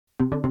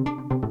Hi,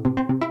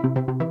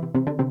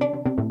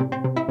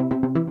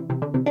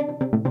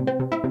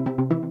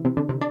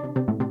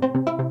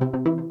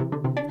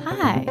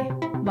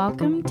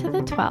 welcome to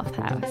the 12th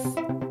house.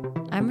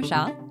 I'm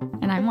Michelle.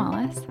 And I'm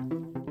Wallace.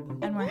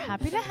 And we're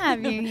happy to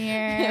have you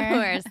here.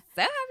 We're so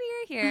happy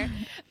you're here.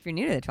 If you're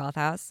new to the 12th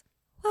house,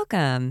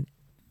 welcome.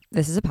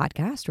 This is a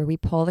podcast where we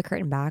pull the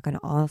curtain back on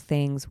all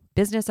things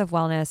business of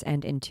wellness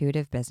and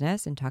intuitive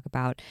business and talk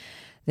about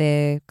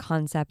the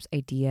concepts,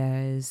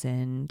 ideas,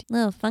 and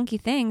little funky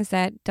things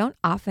that don't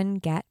often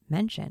get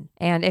mentioned.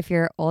 And if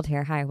you're old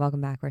here, hi, welcome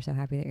back. We're so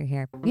happy that you're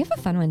here. We have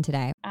a fun one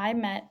today. I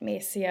met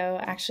Maceo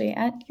actually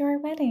at your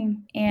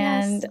wedding.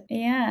 And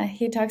yeah,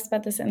 he talks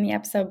about this in the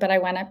episode, but I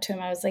went up to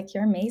him. I was like,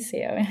 "You're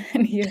Maceo."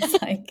 And he was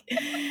like,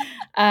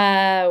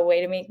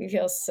 way to make me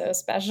feel so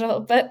special.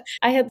 But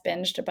I had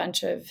binged a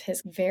bunch of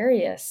his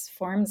various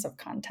forms of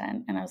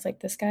content. And I was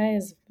like, this guy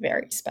is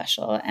very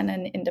special and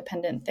an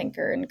independent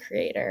thinker and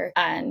creator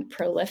and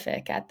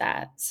prolific at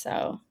that.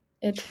 So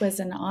it was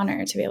an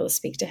honor to be able to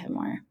speak to him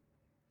more.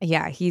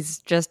 Yeah, he's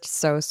just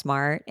so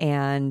smart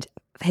and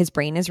his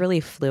brain is really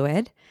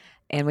fluid.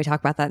 And we talk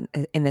about that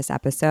in this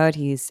episode.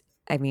 We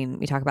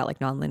talk about like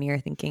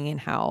nonlinear thinking and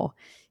how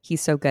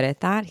he's so good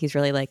at that. He's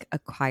really like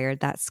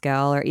acquired that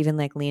skill or even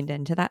like leaned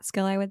into that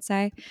skill, I would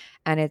say.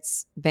 And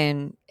it's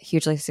been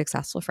hugely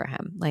successful for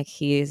him. Like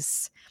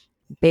he's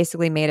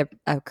basically made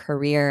a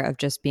career of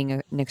just being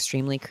an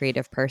extremely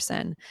creative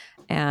person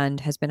and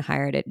has been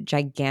hired at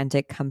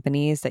gigantic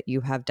companies that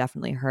you have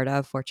definitely heard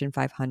of, Fortune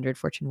 500,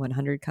 Fortune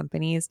 100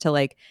 companies, to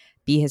like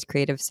be his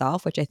creative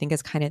self, which I think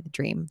is kind of the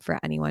dream for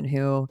anyone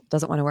who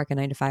doesn't want to work a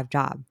 9-to-5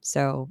 job.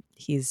 So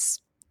he's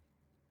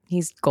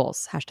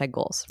goals,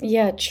 #goals.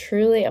 Yeah,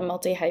 truly a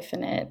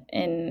multi-hyphenate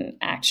in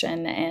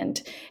action.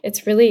 And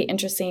it's really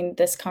interesting.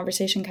 This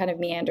conversation kind of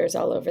meanders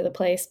all over the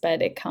place,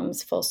 but it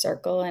comes full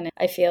circle. And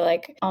I feel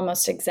like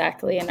almost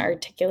exactly an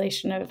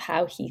articulation of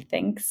how he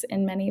thinks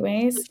in many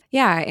ways.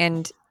 Yeah.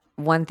 And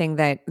one thing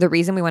that the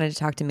reason we wanted to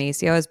talk to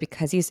Maceo is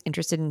because he's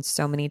interested in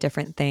so many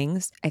different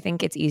things. I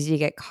think it's easy to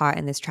get caught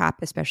in this trap,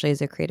 especially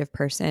as a creative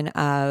person,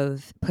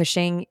 of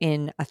pushing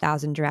in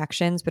 1,000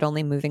 directions, but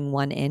only moving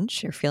 1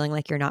 inch or feeling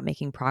like you're not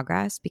making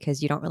progress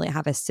because you don't really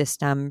have a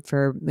system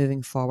for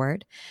moving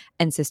forward.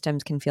 And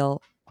systems can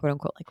feel quote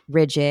unquote like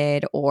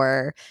rigid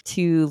or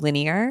too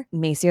linear.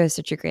 Maceo is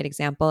such a great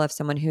example of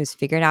someone who's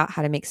figured out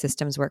how to make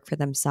systems work for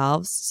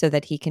themselves so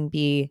that he can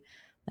be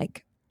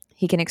like,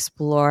 he can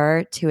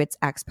explore to its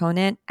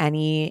exponent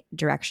any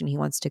direction he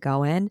wants to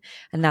go in.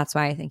 And that's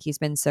why I think he's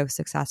been so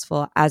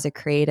successful as a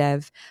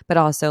creative, but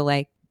also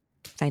like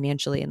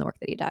financially in the work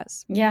that he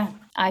does. Yeah,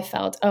 I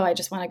felt, I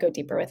just want to go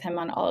deeper with him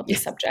on all of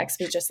these subjects.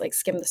 We just like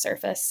skimmed the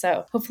surface.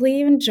 So hopefully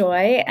you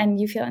enjoy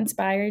and you feel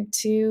inspired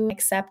to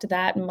accept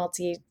that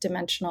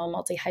multi-dimensional,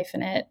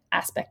 multi-hyphenate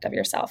aspect of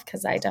yourself,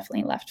 because I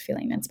definitely left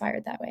feeling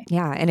inspired that way.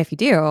 Yeah. And if you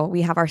do,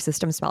 we have our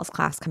System Spells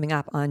class coming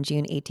up on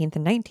June 18th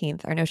and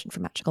 19th, our Notion for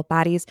Magical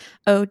Bodies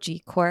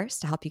OG course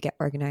to help you get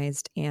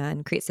organized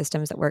and create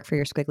systems that work for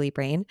your squiggly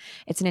brain.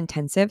 It's an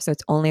intensive, so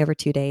it's only over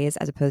 2 days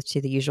as opposed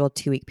to the usual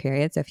 2-week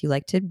period. So if you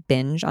like to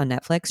binge on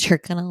Netflix, you're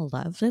going to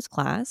love this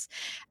class.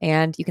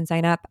 And you can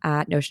sign up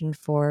at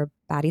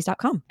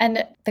notionforbodies.com.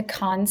 And the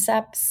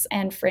concepts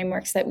and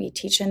frameworks that we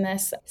teach in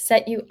this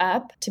set you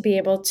up to be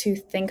able to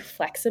think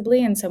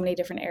flexibly in so many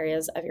different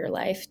areas of your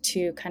life,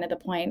 to kind of the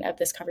point of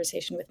this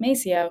conversation with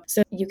Maceo,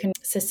 so you can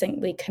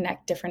succinctly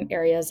connect different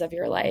areas of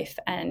your life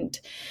and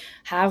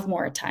have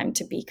more time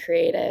to be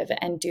creative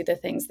and do the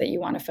things that you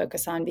want to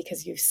focus on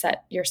because you've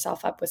set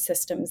yourself up with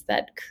systems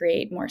that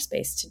create more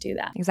space to do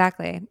that.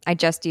 Exactly. I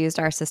just used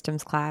our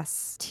systems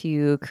class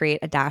to create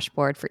a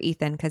dashboard for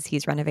Ethan because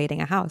he's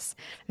renovating a house.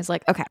 I was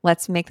like, okay,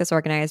 let's make this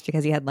organized,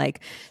 because he had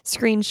like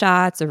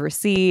screenshots of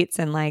receipts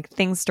and like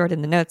things stored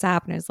in the notes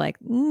app. And I was like,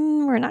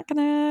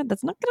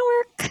 that's not gonna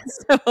work.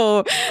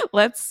 So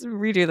let's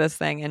redo this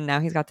thing. And now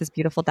he's got this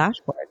beautiful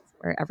dashboard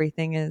where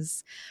everything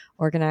is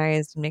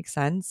organized and makes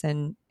sense.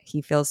 And he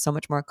feels so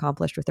much more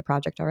accomplished with the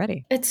project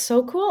already. It's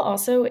so cool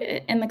also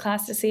in the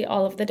class to see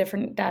all of the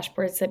different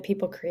dashboards that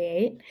people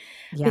create,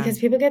 because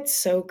people get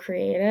so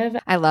creative.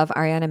 I love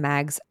Ariana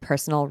Mag's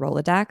personal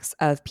Rolodex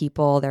of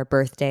people, their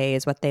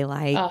birthdays, what they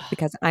like,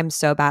 because I'm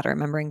so bad at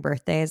remembering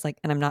birthdays, and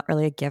I'm not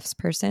really a gifts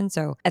person.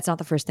 So it's not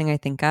the first thing I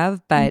think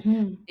of, but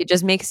it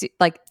just makes you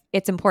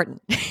it's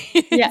important.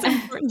 It's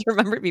important to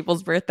remember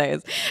people's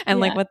birthdays and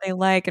what they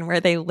like and where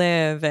they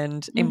live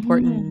and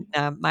important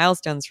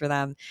milestones for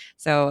them.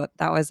 So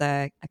that was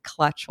a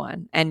clutch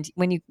one. And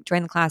when you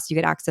join the class, you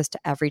get access to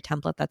every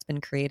template that's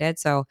been created.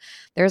 So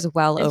there's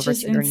it's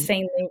just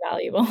insanely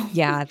valuable.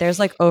 Yeah,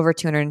 there's over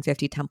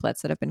 250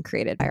 templates that have been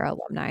created by our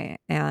alumni,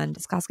 and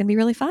this class is going to be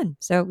really fun.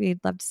 So we'd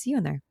love to see you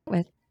in there.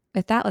 With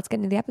that, let's get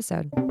into the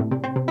episode.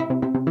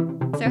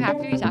 So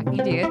happy to be talking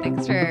to you.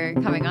 Thanks for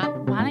coming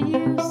on. Why don't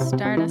you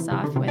start us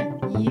off with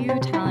you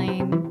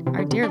telling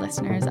our dear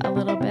listeners a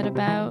little bit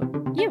about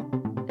you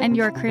and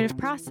your creative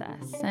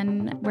process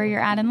and where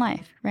you're at in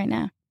life right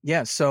now?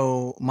 Yeah,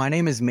 so my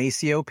name is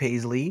Maceo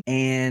Paisley,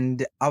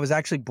 and I was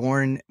actually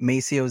born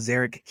Maceo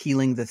Zarek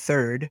Healing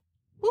III,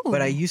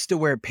 but I Ooh. used to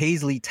wear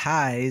paisley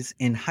ties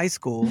in high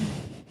school.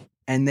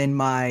 And then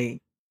my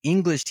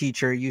English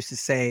teacher used to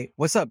say,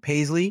 "What's up,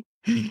 Paisley?"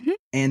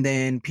 And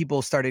then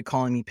people started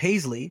calling me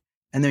Paisley.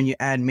 And then you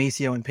add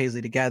Maceo and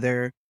Paisley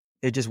together,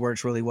 it just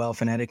works really well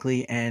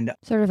phonetically. And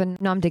Sort of a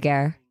nom de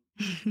guerre.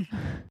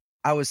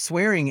 I was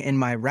swearing in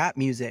my rap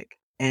music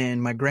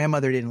and my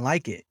grandmother didn't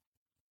like it.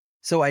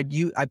 So I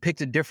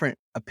picked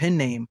a pen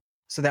name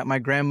so that my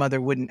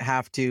grandmother wouldn't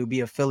have to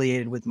be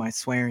affiliated with my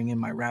swearing in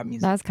my rap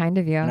music That was kind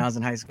of you. when I was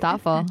in high school.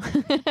 Thoughtful.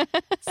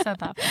 So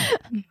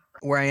thoughtful.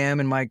 Where I am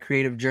in my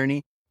creative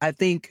journey, I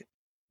think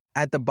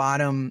at the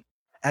bottom,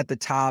 at the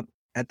top,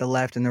 at the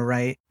left and the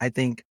right, I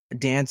think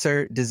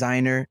dancer,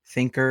 designer,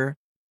 thinker,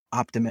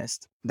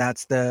 optimist.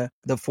 That's the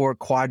 4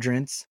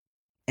 quadrants.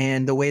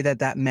 And the way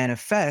that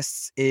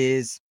manifests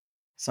is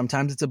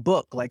sometimes it's a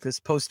book like this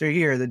poster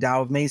here, The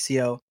Tao of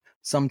Maceo.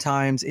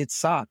 Sometimes it's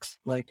socks.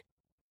 Like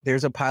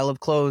there's a pile of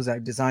clothes.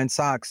 I've designed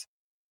socks.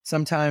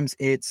 Sometimes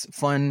it's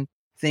fun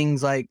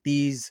things like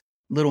these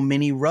little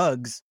mini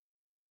rugs.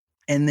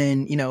 And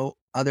then,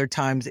 other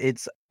times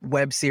it's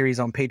web series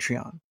on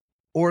Patreon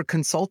or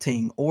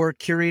consulting or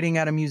curating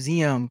at a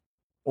museum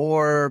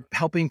or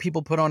helping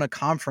people put on a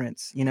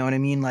conference. You know what I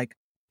mean? Like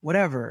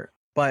whatever.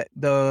 But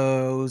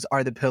those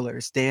are the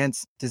pillars: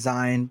 dance,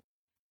 design,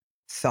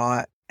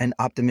 thought, and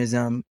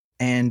optimism.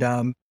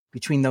 And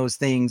between those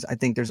things, I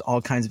think there's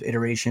all kinds of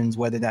iterations,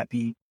 whether that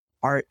be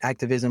art,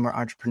 activism, or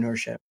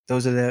entrepreneurship.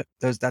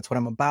 That's what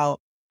I'm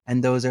about.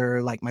 And those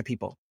are like my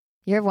people.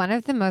 You're one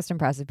of the most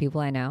impressive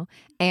people I know.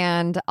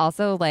 And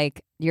also,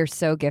 like, you're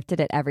so gifted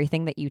at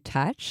everything that you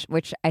touch,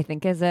 which I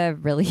think is a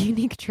really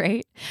unique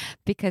trait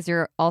because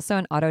you're also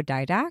an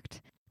autodidact.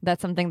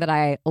 That's something that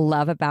I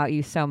love about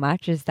you so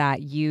much, is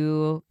that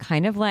you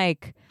kind of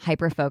like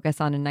hyper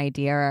focus on an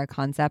idea or a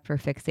concept or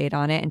fixate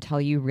on it until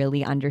you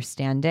really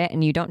understand it.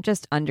 And you don't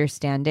just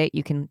understand it,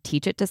 you can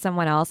teach it to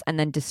someone else and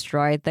then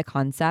destroy the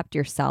concept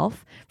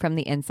yourself from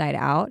the inside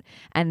out.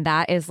 And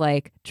that is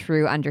like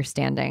true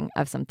understanding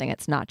of something.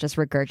 It's not just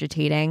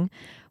regurgitating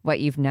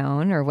what you've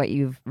known or what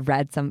you've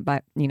read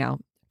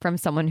from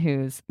someone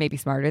who's maybe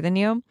smarter than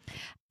you.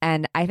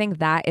 And I think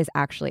that is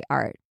actually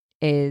art,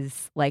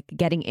 is like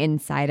getting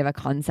inside of a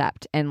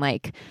concept and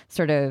like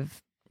sort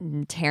of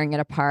tearing it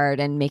apart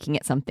and making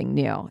it something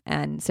new.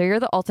 And so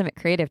you're the ultimate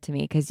creative to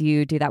me because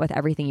you do that with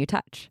everything you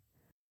touch.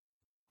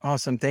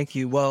 Awesome. Thank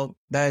you. Well,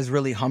 that is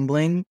really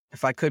humbling.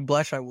 If I could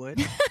blush, I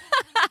would.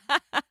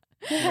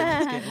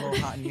 It's getting a little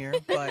hot in here,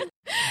 but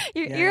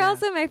you're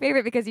also my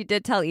favorite because you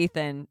did tell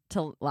Ethan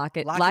to lock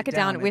it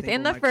down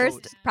within the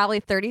first probably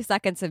 30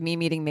 seconds of me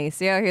meeting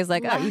Maceo. He was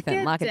like, "Oh,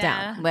 Ethan, lock it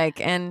down." Like,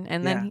 and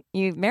then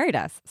you married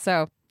us.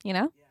 So,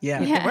 yeah,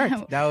 it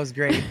worked. That was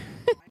great.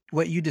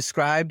 What you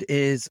described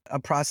is a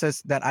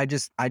process that I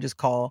just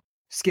call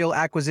skill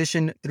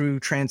acquisition through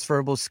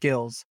transferable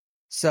skills.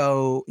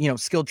 So,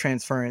 skill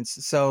transference.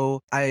 So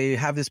I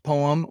have this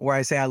poem where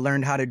I say I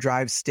learned how to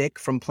drive stick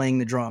from playing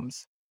the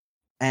drums.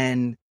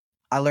 And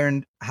I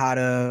learned how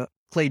to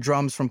play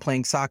drums from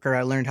playing soccer.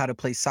 I learned how to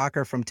play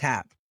soccer from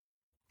tap.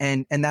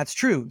 And that's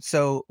true.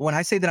 So when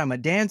I say that I'm a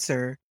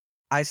dancer,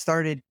 I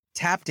started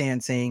tap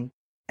dancing,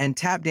 and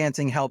tap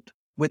dancing helped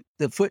with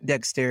the foot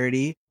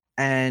dexterity.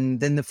 And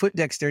then the foot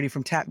dexterity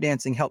from tap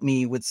dancing helped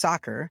me with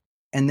soccer.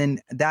 And then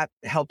that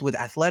helped with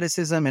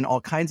athleticism and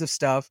all kinds of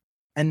stuff.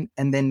 And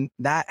then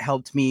that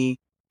helped me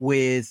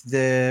with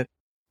the,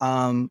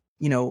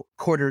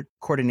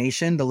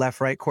 coordination, the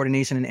left-right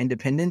coordination and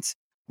independence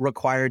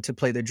required to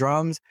play the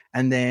drums.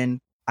 And then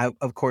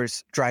of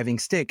course, driving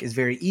stick is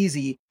very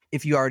easy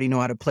if you already know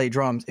how to play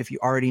drums, if you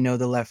already know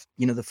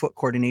the foot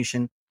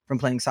coordination from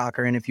playing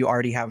soccer, and if you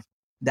already have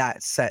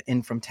that set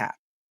in from tap.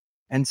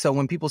 And so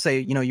when people say,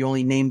 you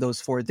only name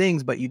those 4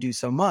 things, but you do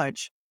so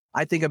much,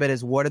 I think of it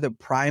as what are the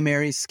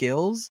primary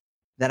skills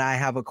that I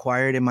have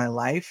acquired in my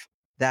life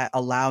that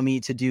allow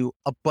me to do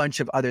a bunch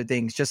of other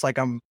things, just like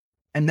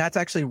and that's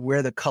actually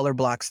where the color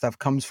block stuff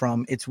comes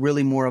from. It's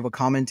really more of a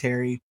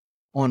commentary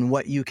on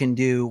what you can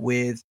do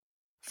with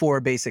 4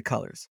 basic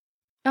colors.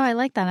 Oh, I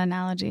like that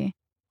analogy.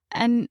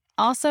 And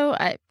also,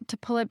 to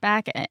pull it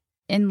back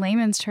in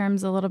layman's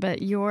terms a little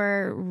bit,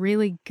 you're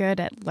really good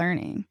at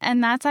learning.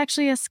 And that's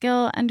actually a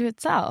skill unto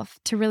itself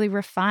to really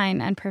refine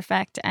and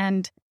perfect.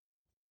 And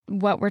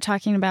what we're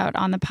talking about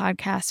on the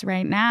podcast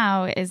right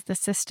now is the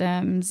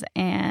systems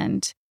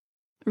and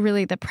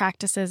really the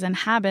practices and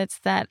habits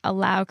that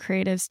allow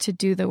creatives to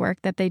do the work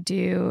that they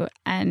do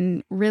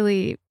and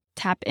really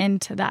tap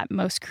into that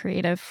most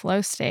creative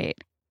flow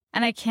state.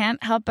 And I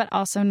can't help but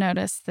also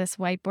notice this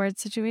whiteboard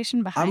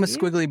situation behind you. I'm a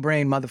squiggly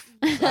brain I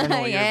don't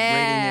know what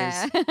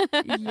yeah. your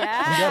rating is.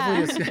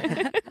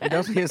 Yeah. I'm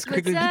definitely a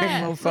squiggly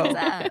brain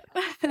mofo.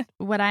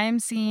 What I am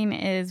seeing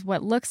is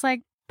what looks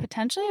like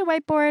potentially a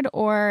whiteboard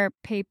or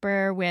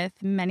paper with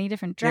many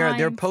different drawings.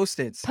 They're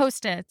Post-its.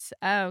 Post-its.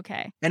 Oh,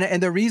 okay.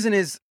 And the reason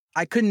is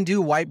I couldn't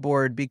do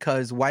whiteboard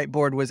because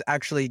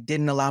whiteboard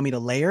didn't allow me to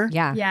layer.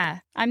 Yeah. Yeah.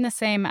 I'm the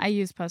same. I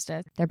use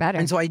Post-its. They're better.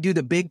 And so I do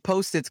the big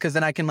Post-its because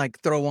then I can like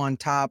throw on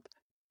top.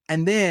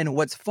 And then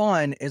what's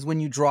fun is when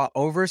you draw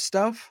over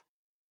stuff,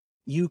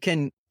 you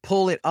can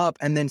pull it up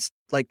and then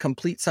like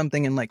complete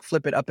something and like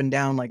flip it up and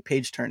down like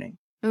page turning.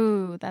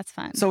 Ooh, that's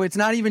fun. So it's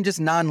not even just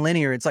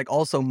non-linear. It's like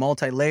also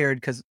multi-layered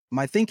because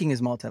my thinking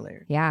is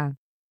multi-layered. Yeah.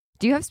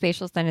 Do you have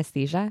spatial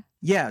synesthesia?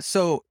 Yeah.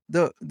 So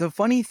the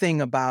funny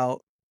thing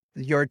about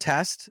your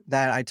test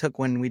that I took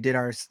when we did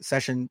our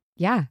session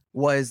Yeah.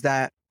 was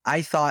that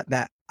I thought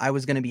that I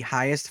was going to be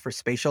highest for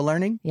spatial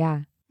learning,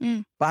 Yeah.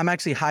 but I'm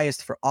actually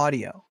highest for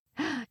audio.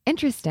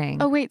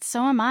 Interesting. Oh, wait,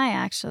 so am I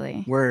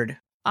actually. Word.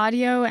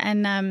 Audio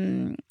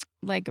and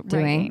like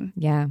writing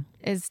Yeah.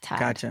 is tied.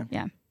 Gotcha.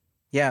 Yeah.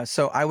 Yeah.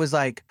 So I was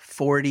like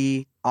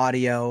 40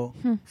 audio,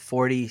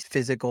 40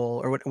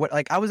 physical or what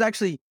like I was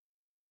actually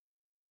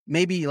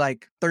maybe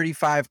like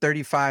 35,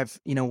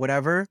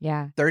 whatever.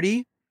 Yeah.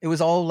 30. It was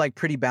all like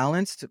pretty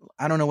balanced.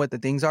 I don't know what the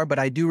things are, but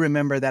I do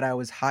remember that I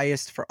was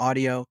highest for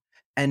audio.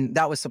 And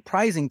that was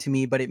surprising to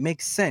me, but it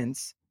makes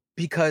sense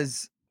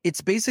because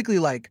it's basically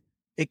like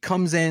it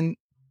comes in,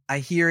 I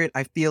hear it,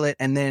 I feel it,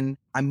 and then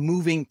I'm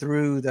moving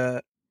through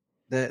the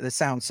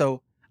sound.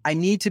 So I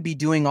need to be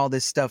doing all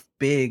this stuff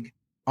big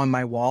on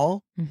my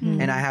wall,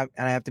 and I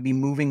have to be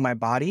moving my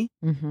body.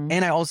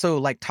 And I also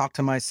like talk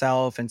to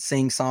myself and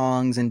sing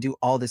songs and do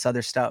all this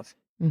other stuff.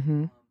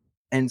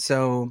 And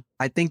so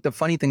I think the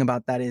funny thing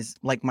about that is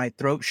like my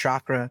throat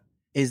chakra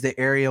is the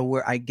area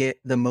where I get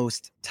the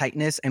most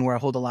tightness and where I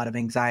hold a lot of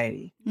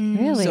anxiety.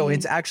 Really? So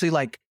it's actually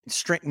like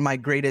my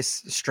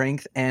greatest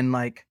strength and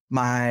like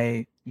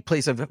my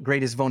place of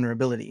greatest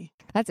vulnerability.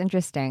 That's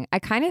interesting. I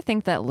kind of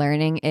think that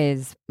learning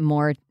is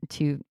more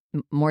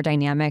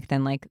dynamic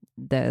than like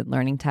the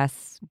learning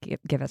tests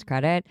give us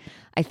credit.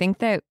 I think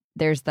that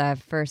there's the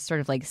first sort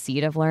of like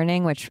seed of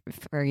learning, which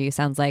for you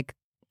sounds like,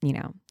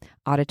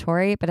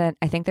 auditory, but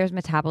I think there's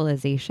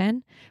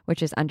metabolization,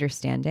 which is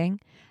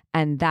understanding.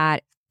 And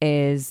that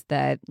is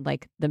the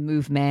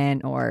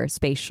movement or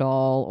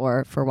spatial,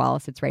 or for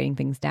Wallace, it's writing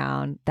things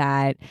down,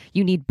 that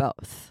you need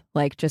both.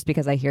 Like, just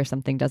because I hear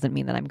something doesn't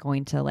mean that I'm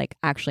going to like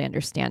actually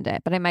understand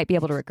it, but I might be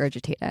able to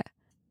regurgitate it.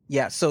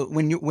 Yeah. So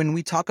when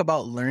we talk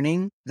about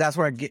learning, that's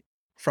where I get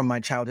from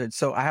my childhood.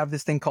 So I have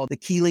this thing called the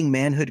Keeling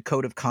Manhood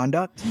Code of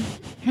Conduct,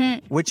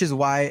 which is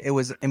why it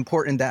was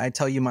important that I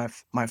tell you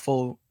my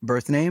full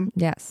birth name.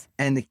 Yes.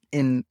 And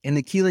in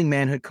the Keeling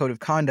Manhood Code of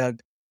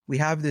Conduct, we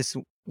have this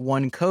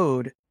one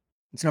code.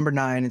 It's number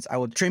 9. It's I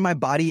will train my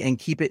body and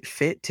keep it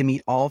fit to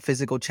meet all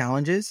physical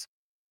challenges.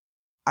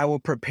 I will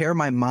prepare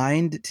my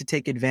mind to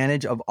take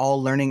advantage of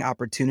all learning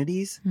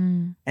opportunities,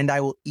 and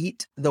I will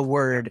eat the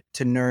word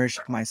to nourish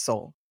my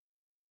soul.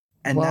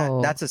 And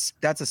that's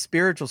a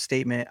spiritual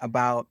statement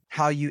about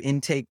how you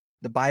intake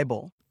the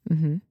Bible.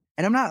 And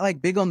I'm not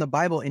like big on the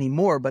Bible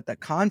anymore, but the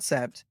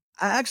concept,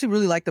 I actually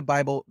really like the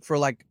Bible for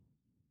like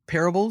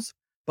parables.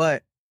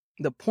 But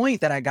the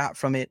point that I got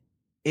from it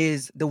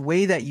is the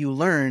way that you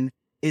learn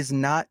is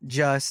not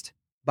just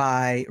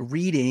by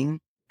reading,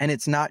 and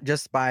it's not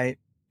just by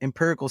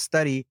empirical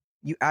study.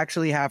 You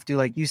actually have to,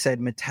 like you said,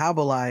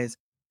 metabolize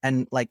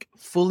and like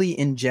fully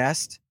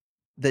ingest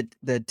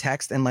the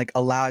text and like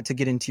allow it to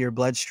get into your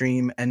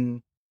bloodstream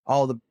and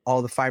all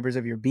the fibers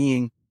of your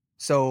being.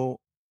 So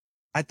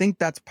I think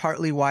that's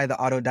partly why the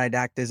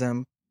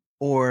autodidactism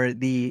or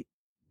the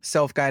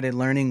self-guided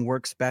learning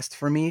works best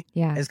for me.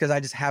 Yeah. Is because I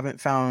just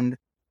haven't found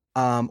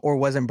or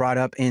wasn't brought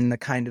up in the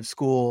kind of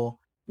school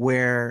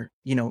where,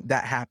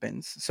 that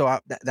happens. So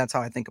that's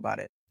how I think about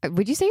it.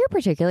 Would you say you're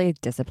particularly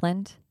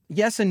disciplined?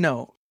 Yes and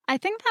no. I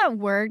think that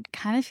word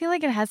kind of feel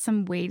like it has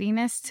some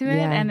weightiness to it,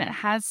 and it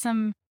has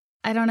some,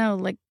 I don't know,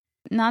 like,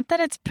 not that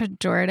it's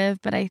pejorative,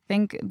 but I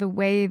think the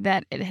way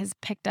that it has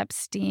picked up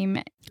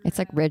steam. It's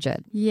like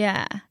rigid.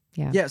 Yeah.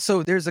 Yeah.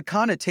 So there's a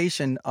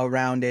connotation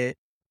around it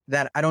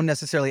that I don't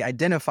necessarily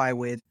identify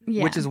with,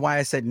 which is why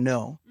I said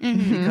no.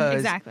 Because,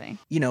 exactly.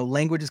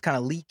 Language is kind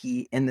of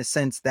leaky in the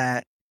sense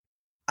that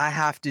I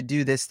have to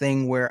do this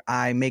thing where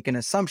I make an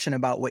assumption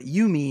about what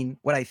you mean,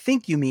 what I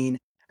think you mean,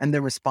 and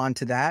then respond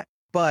to that.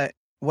 But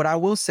what I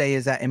will say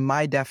is that in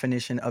my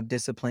definition of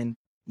discipline,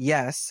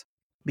 yes,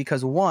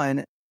 because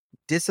one,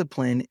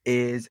 discipline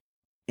is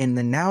in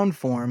the noun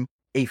form,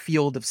 a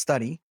field of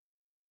study,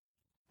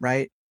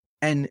 right?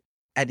 And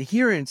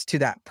adherence to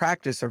that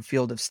practice or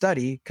field of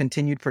study,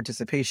 continued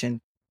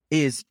participation,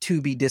 is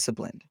to be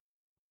disciplined.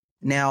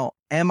 Now,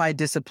 am I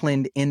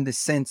disciplined in the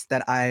sense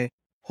that I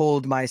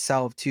hold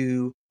myself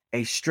to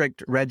a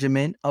strict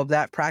regimen of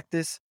that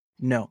practice?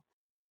 No.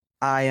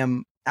 I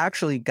am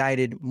actually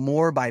guided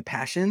more by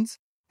passions.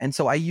 And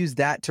so I use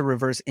that to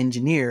reverse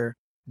engineer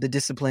the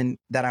discipline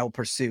that I will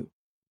pursue.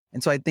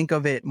 And so I think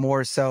of it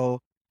more so,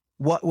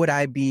 what would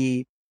I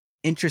be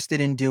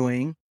interested in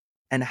doing?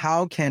 And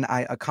how can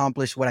I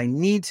accomplish what I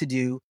need to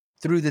do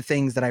through the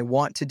things that I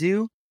want to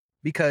do?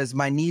 Because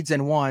my needs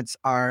and wants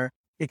are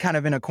kind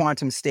of in a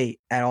quantum state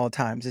at all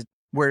times.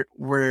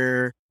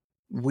 We're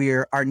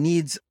our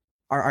needs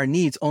are our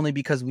needs only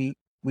because we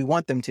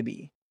want them to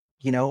be.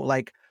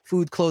 Like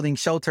food, clothing,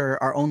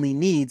 shelter are only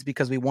needs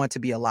because we want to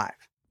be alive.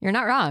 You're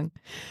not wrong.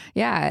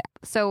 Yeah.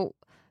 So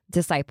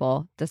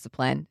disciple,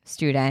 discipline,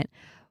 student,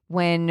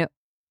 when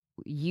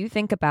you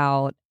think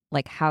about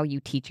like how you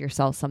teach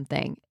yourself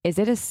something. Is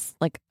it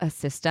a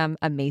system,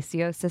 a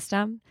Maceo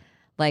system?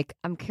 Like,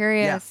 I'm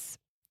curious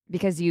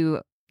because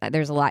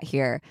there's a lot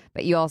here,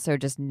 but you also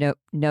just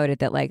noted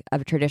that like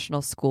a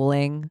traditional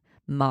schooling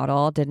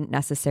model didn't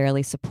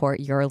necessarily support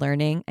your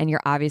learning, and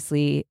you're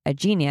obviously a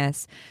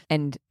genius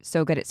and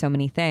so good at so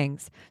many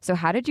things. So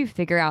how did you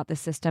figure out the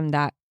system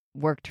that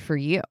worked for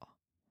you?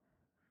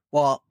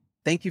 Well,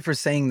 thank you for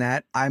saying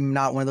that. I'm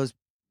not one of those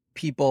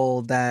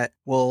people that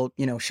will,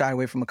 shy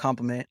away from a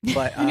compliment,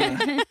 but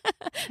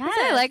That's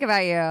what I like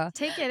about you.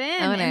 Take it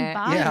in, Own it.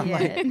 embody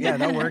it. Yeah,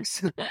 that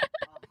works.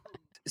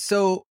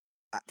 So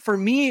for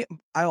me,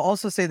 I'll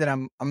also say that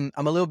I'm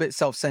a little bit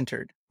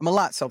self-centered. I'm a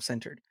lot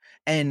self-centered.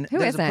 And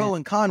there's a pro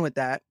and con with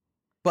that.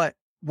 But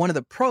one of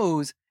the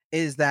pros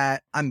is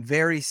that I'm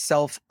very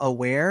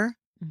self-aware.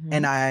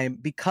 Mm-hmm.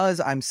 And because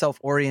I'm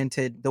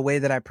self-oriented, the way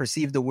that I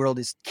perceive the world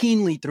is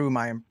keenly through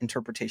my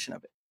interpretation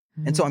of it.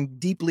 Mm-hmm. And so I'm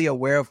deeply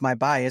aware of my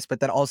bias,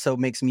 but that also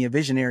makes me a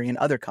visionary in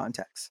other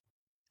contexts.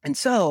 And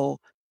so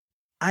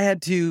I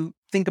had to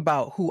think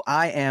about who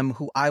I am,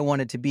 who I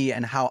wanted to be,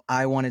 and how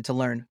I wanted to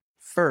learn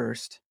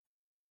first.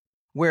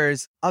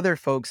 Whereas other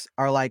folks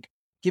are like,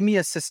 give me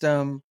a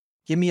system,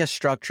 give me a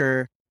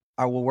structure,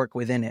 I will work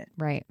within it.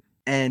 Right.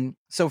 And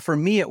so for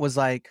me, it was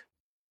like,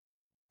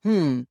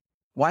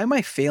 why am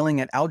I failing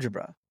at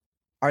algebra?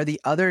 Are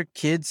the other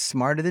kids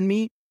smarter than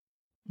me?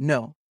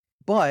 No.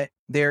 But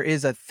there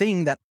is a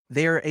thing that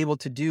they're able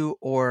to do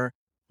or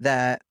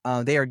that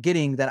they are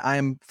getting that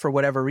I'm, for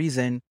whatever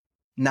reason,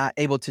 not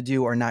able to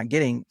do or not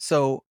getting.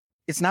 So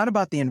it's not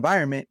about the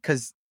environment,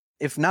 because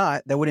if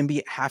not, there wouldn't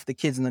be half the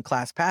kids in the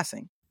class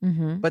passing.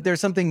 Mm-hmm. But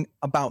there's something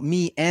about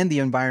me and the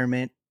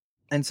environment.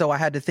 And so I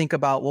had to think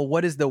about, well,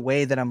 what is the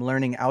way that I'm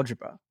learning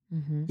algebra?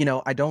 Mm-hmm.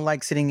 I don't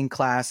like sitting in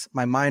class.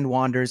 My mind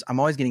wanders. I'm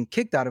always getting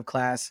kicked out of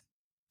class,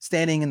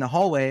 standing in the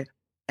hallway.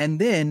 And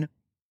then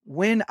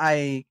when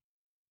I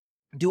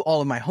do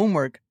all of my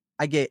homework,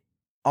 I get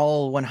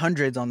all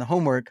 100s on the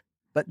homework.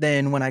 But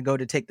then when I go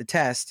to take the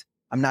test,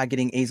 I'm not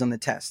getting A's on the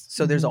test.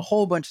 So there's a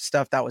whole bunch of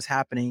stuff that was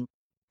happening.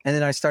 And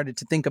then I started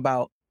to think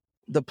about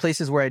the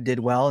places where I did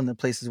well and the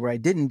places where I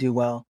didn't do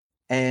well,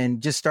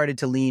 and just started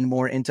to lean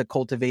more into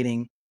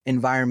cultivating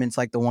environments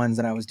like the ones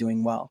that I was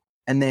doing well.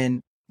 And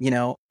then,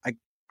 I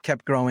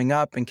kept growing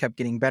up and kept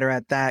getting better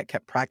at that,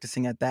 kept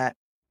practicing at that.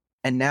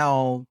 And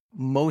now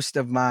most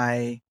of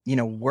my,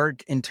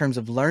 work in terms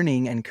of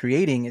learning and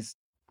creating is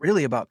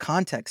really about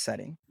context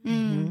setting.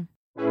 Mm-hmm.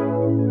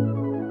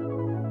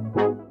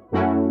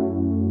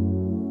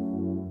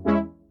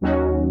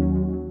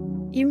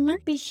 You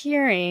might be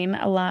hearing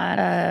a lot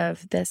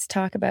of this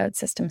talk about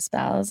system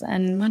spells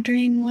and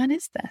wondering, what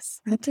is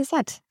this? What is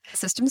that?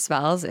 System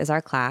Spells is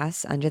our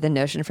class under the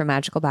Notion for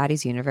Magical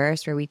Bodies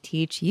universe, where we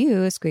teach you,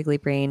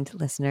 squiggly-brained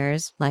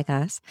listeners like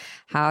us,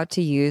 how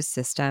to use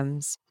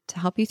systems to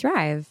help you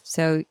thrive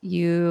so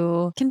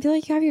you can feel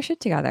like you have your shit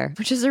together,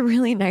 which is a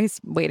really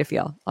nice way to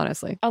feel,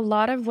 honestly. A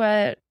lot of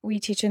what we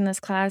teach in this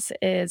class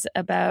is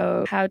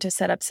about how to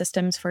set up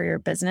systems for your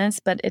business,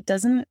 but it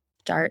doesn't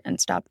start and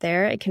stop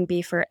there. It can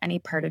be for any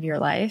part of your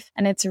life.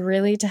 And it's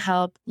really to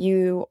help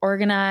you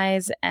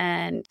organize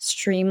and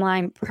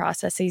streamline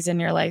processes in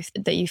your life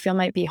that you feel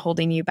might be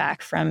holding you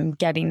back from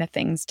getting the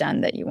things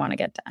done that you want to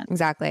get done.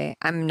 Exactly.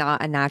 I'm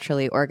not a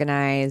naturally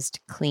organized,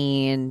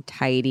 clean,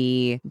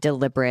 tidy,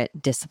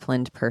 deliberate,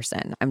 disciplined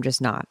person. I'm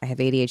just not. I have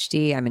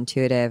ADHD. I'm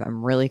intuitive.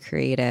 I'm really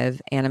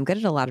creative, and I'm good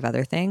at a lot of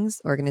other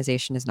things.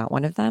 Organization is not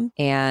one of them.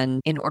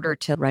 And in order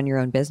to run your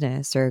own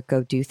business or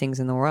go do things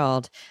in the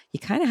world, you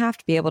kind of have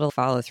to be able to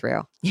follow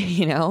through,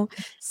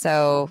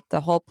 So the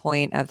whole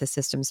point of the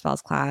System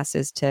Spells class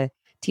is to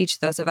teach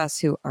those of us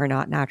who are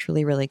not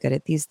naturally really good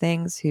at these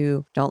things,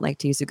 who don't like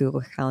to use a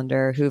Google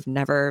Calendar, who've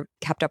never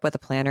kept up with a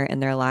planner in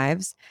their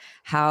lives,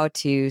 how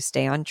to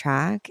stay on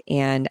track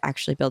and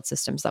actually build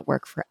systems that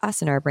work for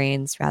us in our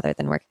brains rather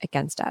than work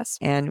against us.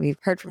 And we've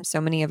heard from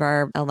so many of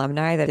our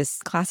alumni that this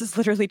class has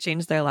literally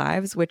changed their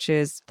lives, which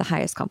is the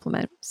highest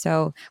compliment.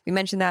 So we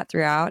mentioned that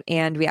throughout,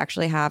 and we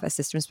actually have a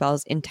System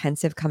Spells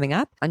intensive coming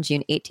up on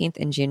June 18th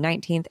and June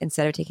 19th.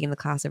 Instead of taking the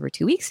class over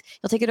 2 weeks,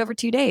 you'll take it over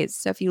 2 days.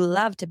 So if you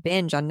love to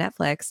binge on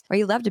Netflix, or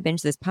you love to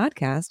binge this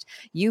podcast,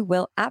 you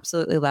will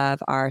absolutely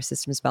love our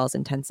System Spells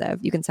intensive.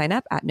 You can sign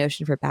up at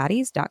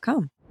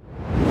notionforbaddies.com.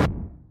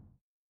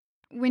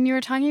 When you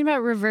were talking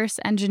about reverse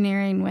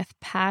engineering with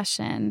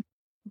passion,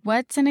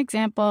 what's an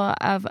example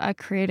of a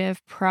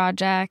creative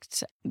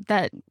project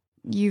that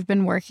you've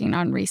been working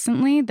on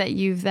recently that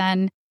you've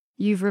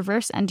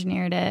reverse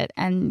engineered it,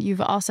 and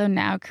you've also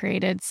now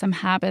created some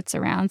habits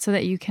around so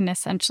that you can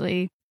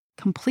essentially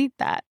complete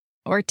that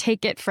or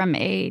take it from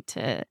A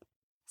to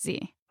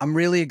Z? I'm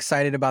really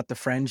excited about the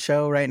Friends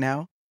show right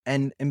now.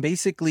 And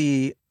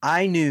basically,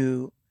 I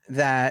knew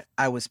that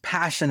I was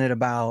passionate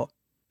about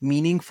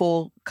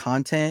meaningful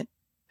content,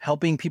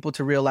 helping people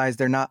to realize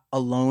they're not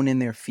alone in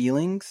their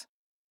feelings,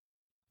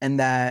 and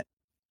that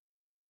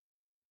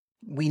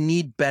we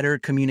need better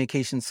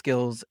communication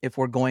skills if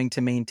we're going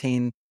to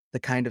maintain the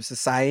kind of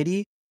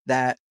society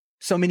that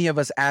so many of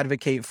us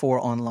advocate for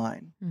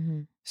online.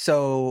 Mm-hmm.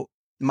 So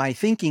my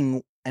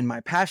thinking and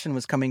my passion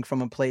was coming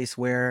from a place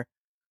where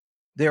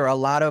there are a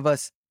lot of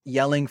us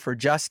yelling for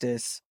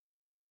justice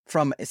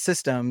from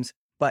systems,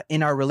 but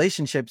in our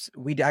relationships,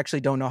 we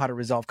actually don't know how to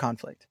resolve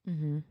conflict.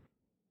 Mm-hmm.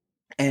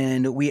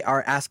 And we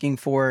are asking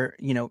for,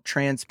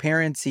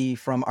 transparency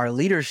from our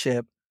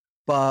leadership,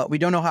 but we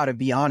don't know how to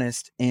be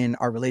honest in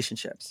our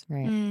relationships.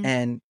 Right.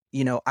 And,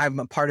 I'm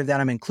a part of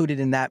that. I'm included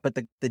in that. But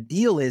the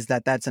deal is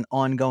that that's an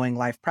ongoing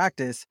life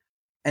practice.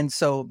 And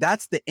so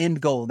that's the end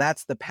goal.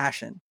 That's the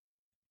passion.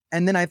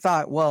 And then I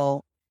thought,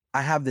 well,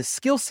 I have this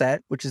skill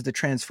set, which is the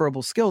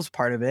transferable skills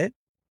part of it.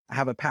 I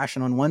have a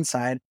passion on one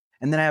side.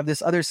 And then I have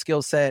this other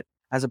skill set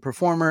as a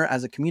performer,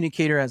 as a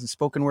communicator, as a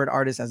spoken word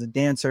artist, as a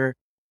dancer.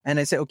 And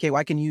I said, okay,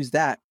 well, I can use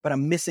that, but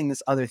I'm missing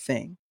this other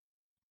thing.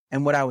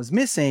 And what I was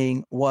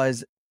missing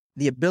was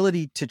the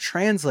ability to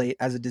translate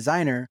as a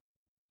designer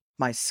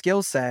my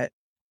skill set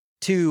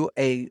to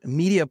a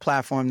media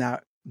platform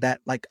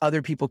that like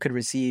other people could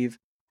receive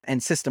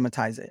and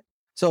systematize it.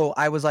 So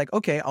I was like,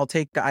 okay, I'll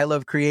take I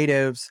Love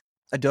Creative's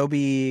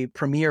Adobe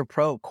Premiere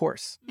Pro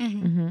course.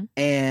 Mm-hmm.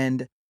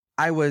 And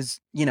I was,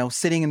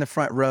 sitting in the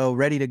front row,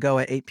 ready to go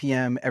at 8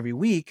 p.m. every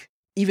week,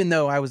 even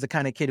though I was the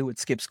kind of kid who would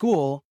skip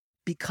school,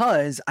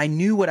 because I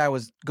knew what I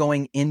was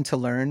going in to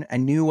learn. I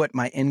knew what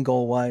my end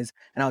goal was,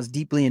 and I was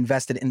deeply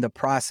invested in the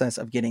process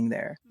of getting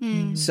there.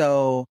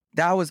 So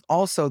that was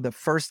also the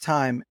first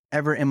time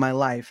ever in my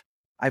life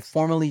I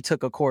formally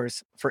took a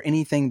course for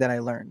anything that I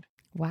learned.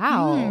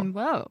 Wow.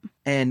 Whoa.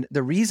 And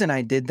the reason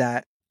I did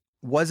that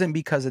wasn't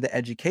because of the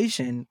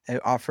education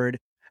it offered.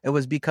 It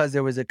was because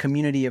there was a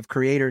community of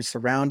creators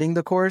surrounding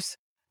the course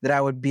that I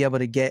would be able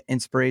to get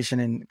inspiration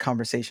and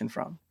conversation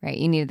from. Right.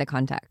 You needed the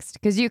context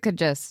because you could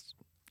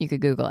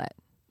Google it.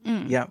 Yeah,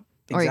 exactly.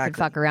 Or you could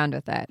fuck around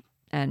with it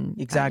and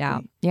find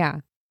out. Yeah.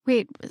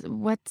 Wait,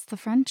 what's the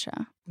Friend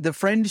Show? The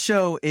Friend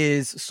Show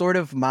is sort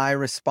of my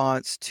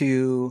response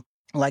to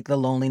like the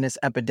loneliness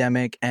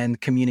epidemic and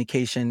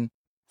communication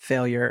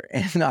failure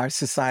in our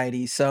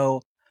society.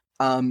 So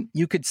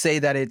you could say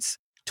that it's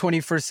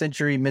 21st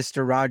century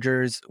Mr.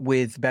 Rogers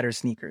with better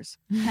sneakers,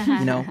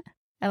 I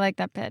like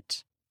that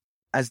pitch.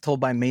 as told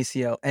by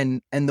Maceo.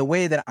 And the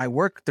way that I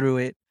work through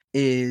it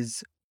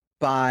is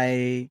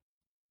by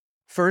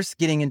first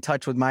getting in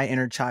touch with my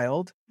inner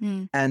child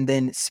and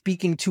then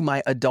speaking to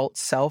my adult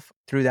self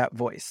through that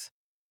voice.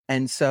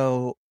 And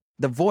so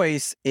the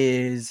voice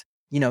is,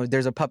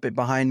 there's a puppet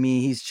behind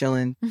me. He's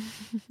chilling.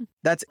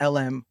 That's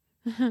LM.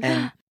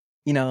 And,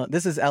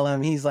 this is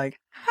LM. He's like,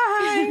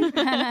 hi,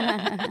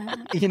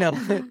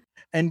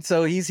 and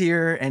so he's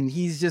here and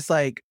he's just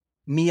like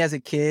me as a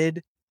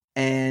kid.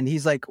 And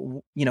he's like,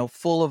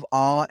 full of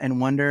awe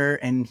and wonder.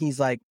 And he's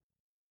like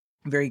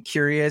very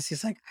curious.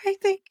 He's like, I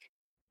think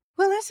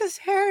Melissa's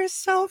hair is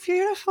so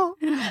beautiful.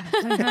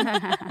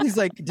 He's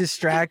like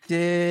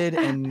distracted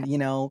and,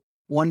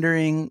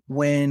 wondering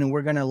when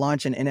we're going to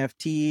launch an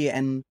NFT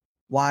and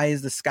why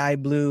is the sky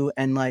blue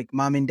and like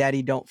mom and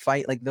daddy don't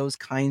fight, like those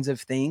kinds of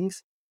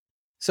things.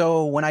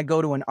 So when I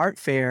go to an art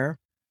fair,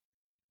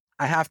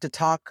 I have to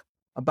talk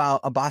about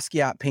a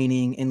Basquiat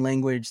painting in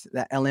language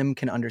that LM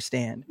can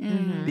understand.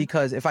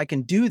 Because if I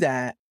can do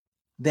that,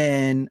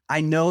 then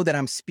I know that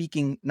I'm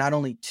speaking not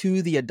only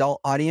to the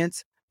adult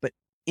audience, but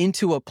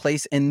into a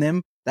place in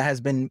them that has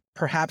been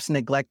perhaps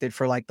neglected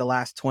for like the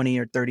last 20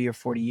 or 30 or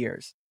 40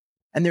 years.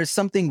 And there's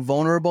something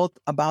vulnerable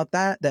about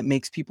that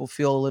makes people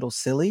feel a little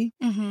silly.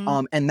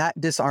 And that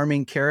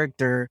disarming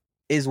character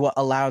is what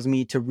allows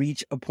me to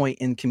reach a point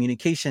in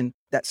communication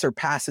that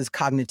surpasses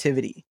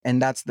cognitivity. And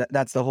that's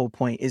the whole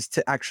point, is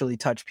to actually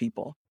touch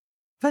people.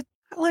 But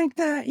I like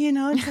that,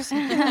 just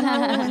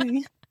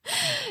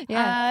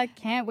yeah,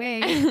 can't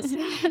wait.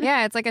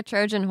 Yeah, it's like a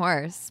Trojan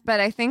horse.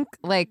 But I think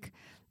like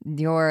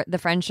the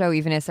Friend Show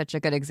even is such a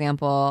good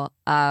example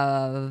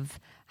of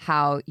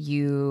how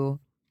you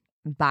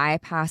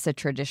bypass a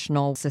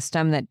traditional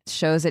system that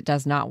shows it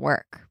does not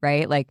work,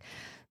 right? Like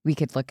we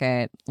could look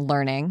at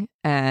learning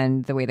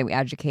and the way that we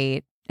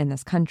educate in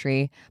this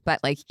country,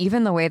 but like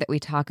even the way that we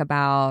talk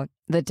about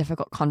the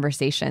difficult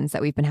conversations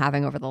that we've been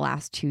having over the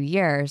last 2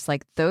 years,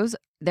 like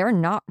they're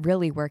not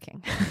really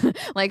working.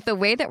 Like the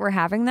way that we're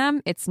having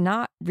them, it's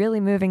not really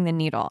moving the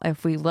needle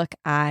if we look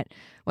at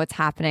what's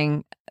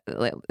happening,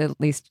 at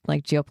least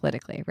like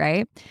geopolitically,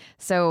 right?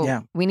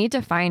 So we need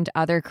to find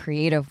other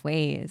creative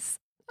ways,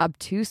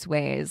 obtuse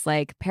ways,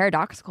 like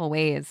paradoxical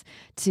ways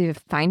to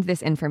find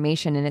this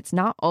information. And it's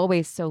not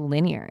always so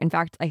linear. In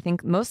fact, I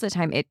think most of the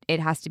time it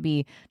has to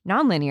be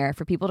nonlinear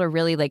for people to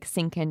really like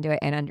sink into it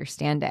and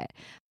understand it.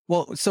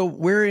 Well, so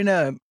we're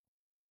in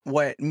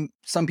what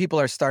some people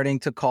are starting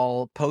to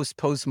call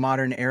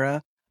postmodern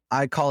era.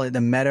 I call it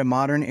the meta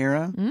modern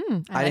era.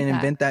 I didn't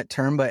invent that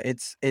term, but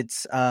it's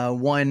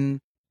one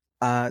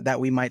that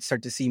we might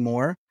start to see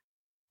more.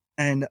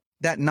 And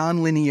that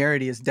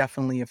nonlinearity is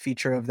definitely a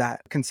feature of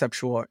that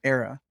conceptual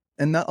era.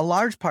 And a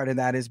large part of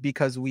that is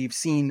because we've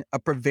seen a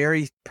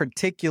very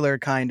particular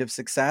kind of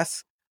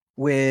success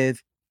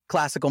with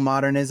classical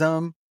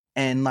modernism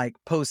and like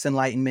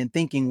post-Enlightenment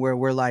thinking, where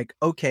we're like,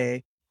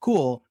 okay,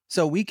 cool.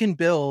 So we can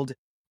build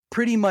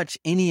pretty much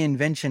any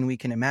invention we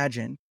can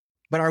imagine.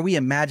 But are we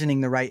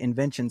imagining the right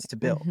inventions to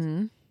build?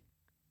 Mm-hmm.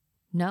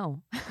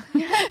 No.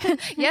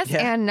 Yes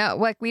Yeah. and no.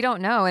 Like, we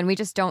don't know, and we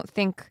just don't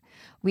think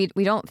we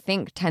don't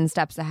think 10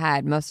 steps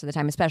ahead most of the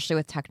time, especially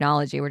with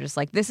technology. We're just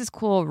like, this is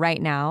cool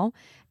right now,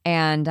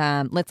 and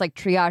let's like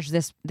triage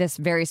this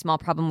very small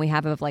problem we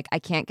have of like, I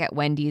can't get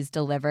Wendy's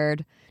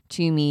delivered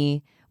to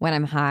me when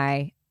I'm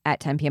high at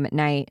 10 p.m. at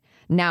night.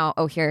 Now,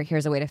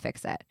 here's a way to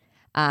fix it.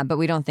 But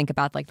we don't think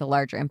about like the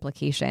larger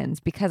implications,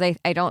 because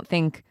I don't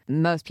think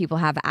most people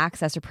have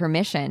access or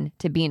permission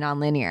to be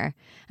nonlinear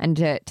and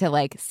to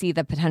like see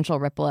the potential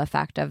ripple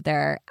effect of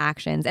their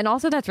actions. And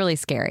also, that's really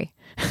scary.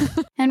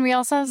 And we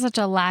also have such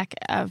a lack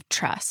of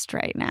trust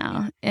right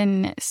now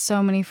in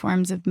so many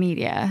forms of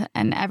media,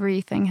 and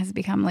everything has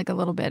become like a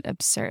little bit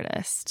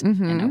absurdist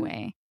in a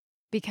way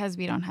because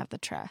we don't have the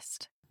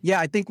trust.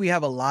 Yeah, I think we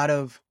have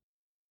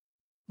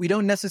we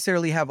don't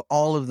necessarily have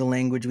all of the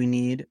language we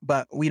need,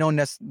 but we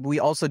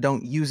also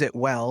don't use it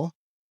well.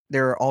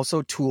 There are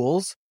also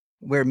tools.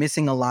 We're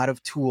missing a lot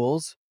of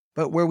tools,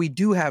 but where we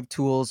do have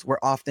tools, we're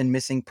often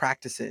missing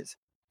practices.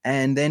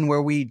 And then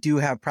where we do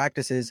have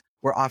practices,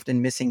 we're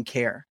often missing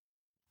care.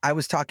 I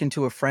was talking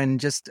to a friend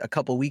just a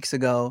couple weeks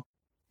ago,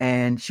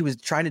 and she was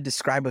trying to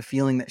describe a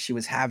feeling that she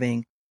was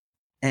having.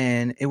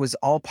 And it was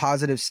all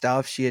positive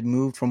stuff. She had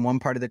moved from one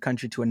part of the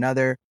country to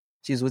another.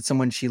 She was with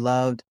someone she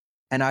loved.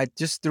 And I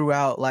just threw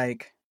out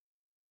like,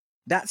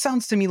 that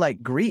sounds to me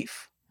like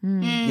grief,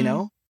 you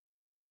know?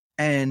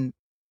 And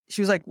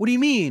she was like, what do you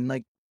mean?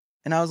 Like,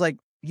 and I was like,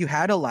 you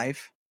had a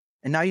life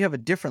and now you have a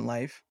different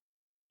life.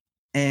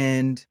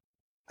 And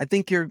I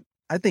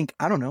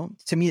don't know,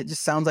 to me, it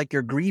just sounds like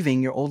you're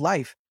grieving your old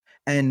life.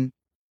 And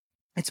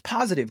it's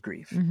positive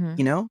grief,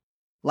 you know?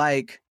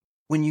 Like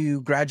when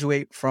you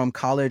graduate from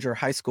college or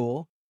high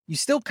school, you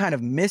still kind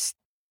of miss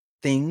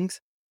things,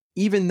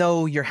 even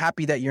though you're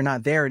happy that you're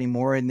not there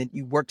anymore and that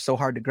you worked so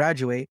hard to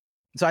graduate.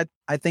 So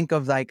I think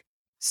of like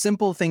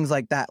simple things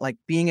like that, like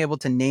being able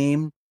to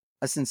name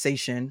a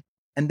sensation,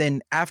 and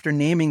then after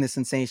naming the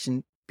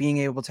sensation, being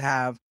able to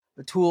have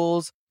the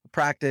tools, the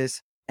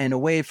practice, and a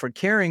way for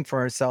caring for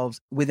ourselves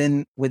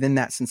within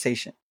that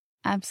sensation.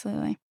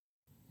 Absolutely.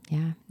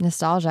 Yeah.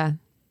 Nostalgia.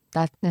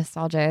 That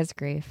nostalgia is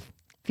grief.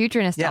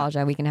 Future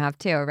nostalgia we can have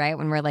too, right?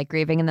 When we're like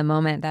grieving in the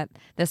moment that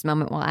this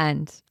moment will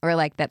end, or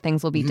like that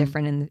things will be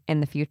different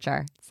in the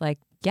future. It's like,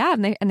 yeah,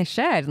 and they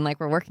should, and like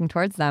we're working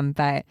towards them,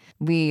 but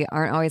we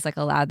aren't always like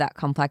allowed that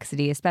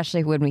complexity,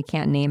 especially when we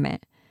can't name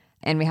it.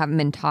 And we haven't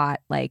been taught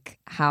like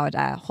how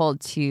to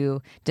hold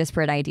two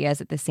disparate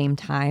ideas at the same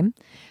time,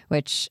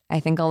 which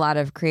I think a lot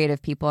of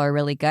creative people are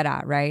really good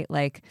at, right?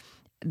 Like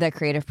the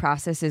creative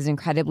process is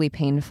incredibly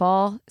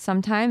painful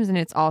sometimes, and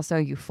it's also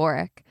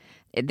euphoric.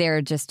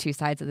 They're just two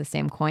sides of the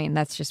same coin.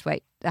 That's just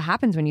what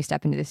happens when you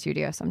step into the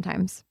studio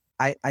sometimes.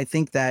 I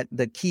think that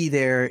the key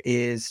there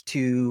is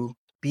to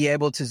be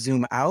able to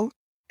zoom out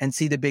and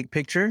see the big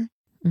picture,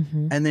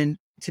 and then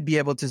to be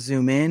able to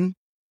zoom in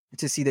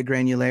to see the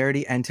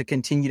granularity, and to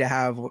continue to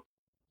have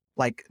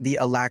like the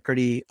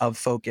alacrity of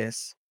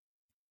focus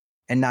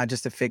and not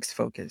just a fixed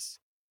focus.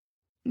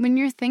 When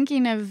you're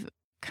thinking of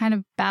kind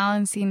of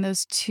balancing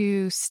those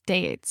two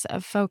states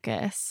of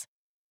focus,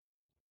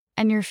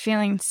 and you're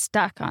feeling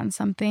stuck on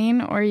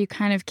something, or you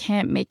kind of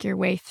can't make your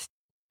way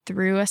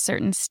through a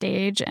certain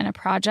stage in a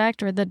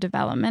project or the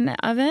development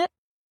of it,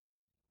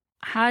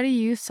 how do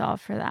you solve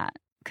for that?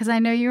 Because I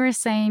know you were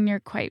saying you're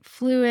quite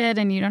fluid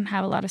and you don't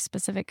have a lot of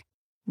specific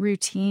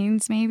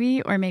routines,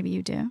 maybe, or maybe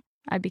you do.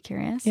 I'd be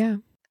curious. Yeah.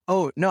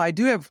 Oh, no, I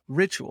do have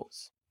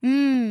rituals.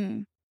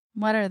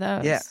 What are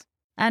those? Yeah.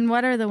 And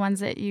what are the ones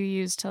that you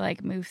use to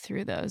like move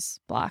through those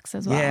blocks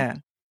as well? Yeah.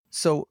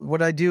 So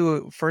what I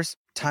do first,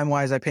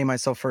 time-wise, I pay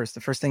myself first.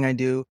 The first thing I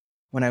do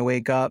when I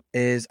wake up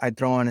is I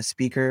throw on a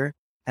speaker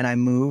and I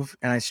move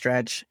and I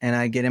stretch and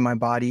I get in my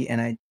body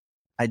and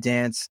I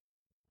dance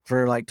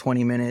for like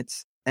 20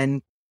 minutes.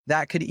 And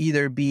that could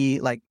either be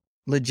like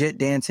legit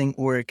dancing,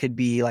 or it could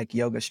be like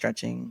yoga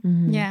stretching,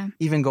 Yeah.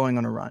 even going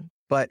on a run.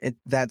 But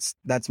that's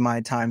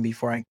my time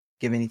before I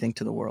give anything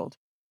to the world.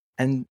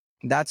 And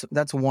that's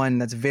one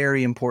that's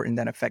very important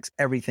that affects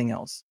everything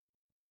else.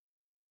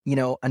 You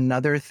know,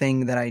 another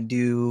thing that I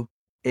do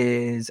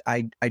is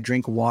I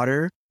drink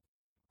water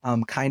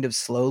kind of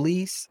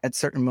slowly at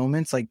certain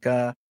moments. Like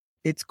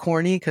it's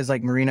corny because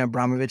like Marina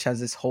Abramović has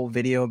this whole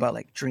video about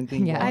like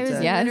drinking water. I was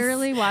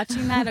literally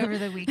watching that over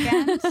the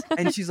weekend.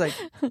 And she's like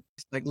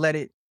let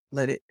it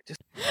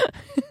just.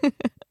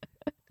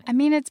 I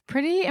mean, it's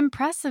pretty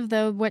impressive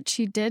though what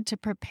she did to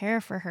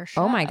prepare for her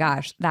show. Oh my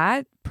gosh,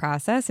 that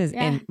process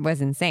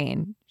was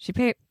insane. She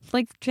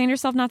trained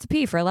herself not to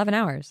pee for 11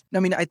 hours. I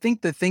mean, I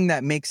think the thing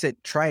that makes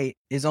it trite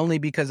is only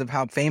because of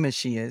how famous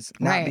she is,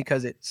 not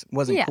because it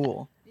wasn't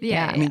cool.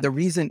 Yeah. I mean, the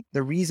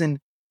reason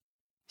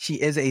she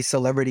is a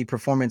celebrity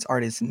performance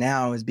artist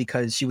now is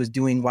because she was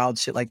doing wild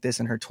shit like this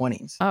in her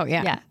 20s. Oh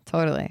yeah,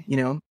 totally. You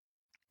know?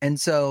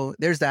 And so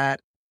there's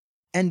that.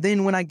 And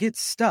then when I get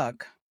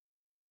stuck,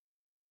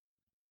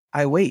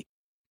 I wait.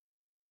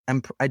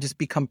 I just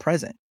become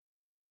present.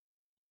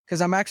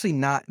 because I'm actually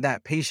not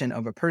that patient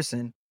of a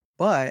person.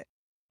 But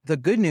the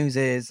good news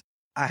is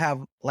I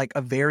have like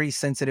a very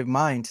sensitive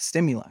mind to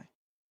stimuli.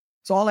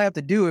 So all I have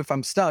to do if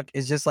I'm stuck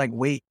is just like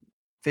wait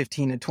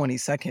 15 to 20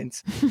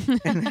 seconds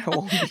and I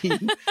won't be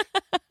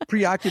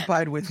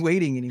preoccupied with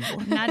waiting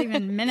anymore. Not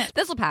even minutes.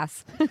 This will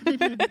pass.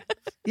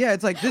 Yeah,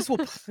 it's like this will,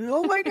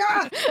 oh my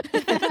God.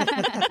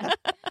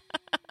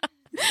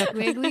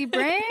 Wiggly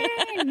brain.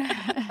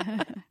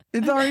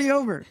 It's already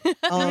over.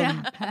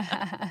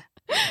 Yeah.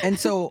 And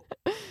so,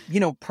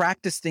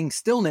 practicing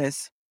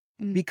stillness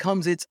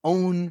becomes its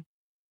own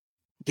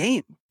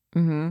game.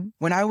 Mm-hmm.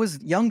 When I was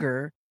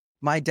younger,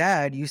 my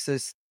dad used to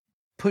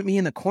put me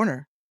in the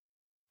corner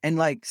and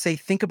like say,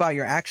 think about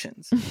your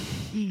actions.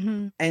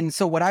 Mm-hmm. And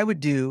so what I would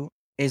do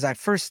is I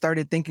first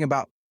started thinking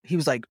about, he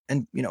was like,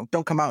 and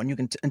don't come out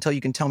and until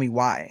you can tell me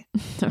why.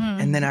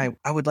 And then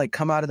I would like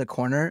come out of the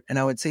corner and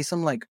I would say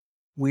some like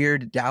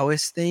weird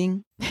Taoist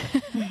thing.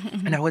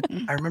 And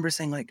I remember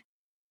saying like,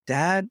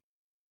 Dad,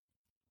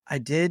 I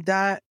did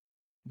that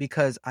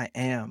because I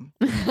am.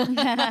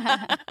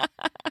 And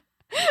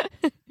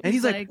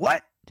he's like,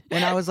 what?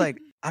 And I was like,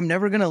 I'm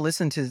never going to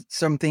listen to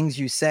some things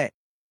you say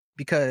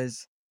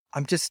because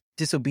I'm just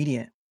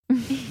disobedient.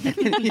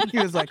 And he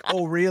was like,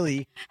 oh,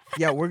 really?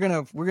 Yeah, we're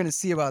going to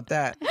see about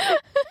that.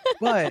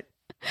 But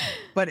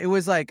it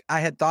was like, I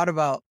had thought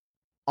about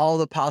all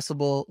the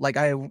possible, like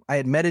I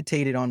had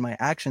meditated on my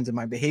actions and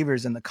my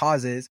behaviors and the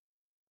causes.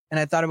 And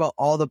I thought about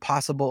all the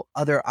possible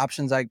other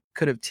options I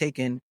could have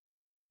taken.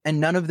 And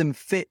none of them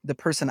fit the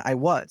person I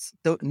was.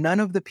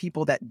 None of the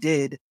people that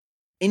did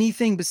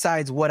anything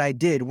besides what I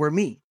did were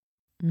me.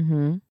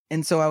 Mm-hmm.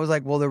 And so I was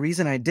like, well, the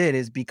reason I did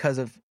is because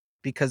of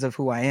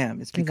who I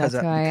am. It's because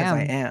I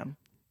am.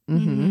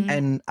 Mm-hmm.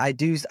 And I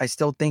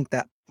still think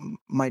that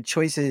my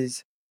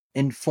choices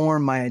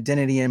inform my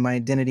identity and my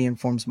identity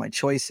informs my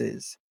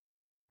choices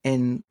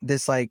in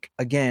this, like,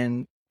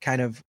 again,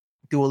 kind of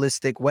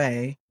dualistic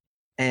way.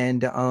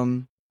 And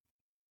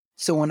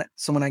so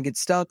when I get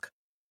stuck,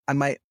 I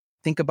might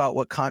think about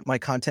what my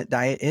content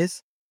diet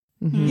is.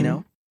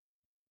 Mm-hmm.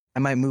 I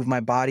might move my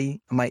body,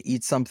 I might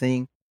eat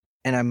something,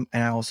 and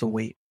I also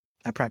wait.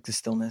 I practice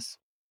stillness.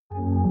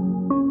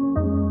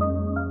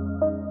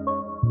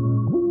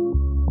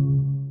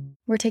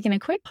 We're taking a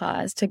quick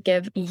pause to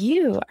give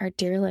you, our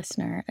dear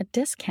listener, a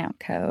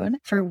discount code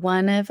for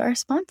one of our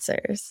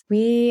sponsors.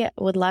 We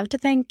would love to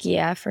thank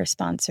Gia for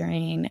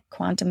sponsoring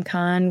Quantum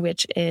Con,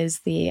 which is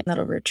the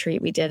little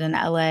retreat we did in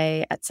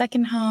LA at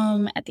Second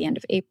Home at the end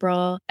of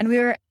April. And we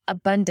were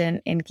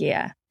abundant in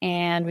Gia,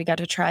 and we got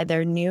to try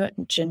their new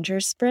ginger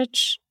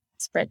spritz,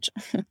 which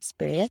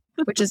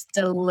is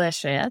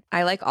delicious.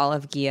 I like all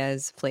of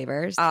Gia's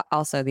flavors.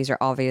 Also, these are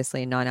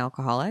obviously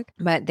non-alcoholic,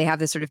 but they have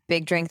this sort of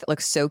big drink that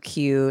looks so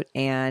cute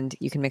and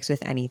you can mix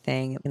with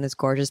anything in this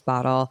gorgeous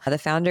bottle. The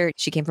founder,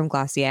 she came from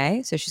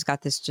Glacier, so she's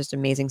got this just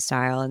amazing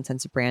style and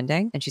sense of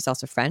branding, and she's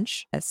also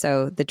French.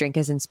 So the drink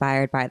is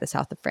inspired by the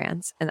south of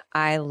France, and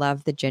I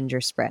love the ginger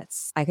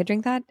spritz. I could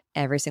drink that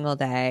every single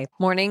day,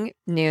 morning,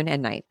 noon,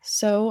 and night.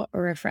 So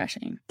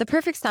refreshing. The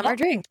perfect summer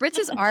drink.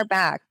 Spritzes are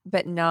back,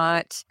 but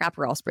not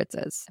Aperol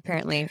spritzes.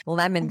 Apparently,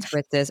 lemon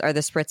spritzes are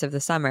the spritz of the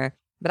summer.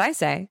 But I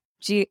say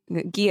Gia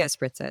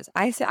spritzes.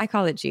 I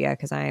call it Gia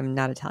because I am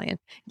not Italian.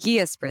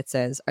 Gia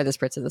spritzes are the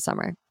spritz of the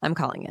summer. I'm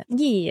calling it.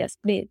 Gia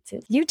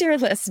spritzes. You, dear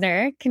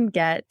listener, can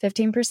get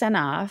 15%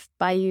 off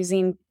by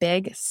using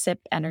Big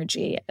Sip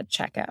Energy at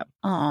checkout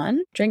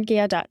on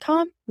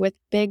drinkgia.com with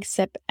Big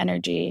Sip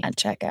Energy at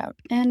checkout,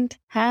 and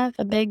have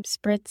a big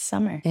spritz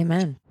summer.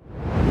 Amen.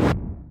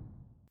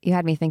 You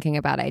had me thinking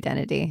about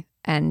identity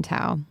and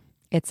how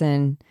it's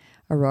in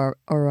Aurora,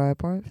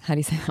 how do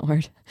you say that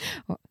word?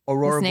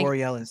 Aurora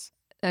Borealis.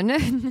 Oh, no.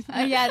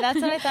 Yeah, that's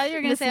what I thought you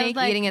were going to The say.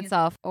 snake eating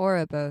itself.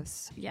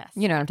 Ouroboros. Yes.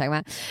 You know what I'm talking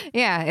about.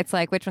 Yeah, it's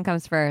like, which one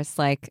comes first?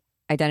 Like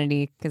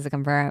identity, does it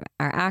come from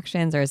our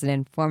actions, or is it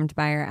informed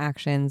by our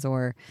actions?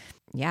 Or,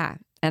 yeah.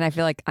 And I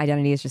feel like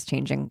identity is just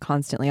changing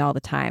constantly all the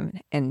time.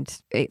 And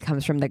it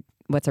comes from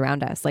what's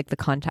around us, like the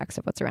context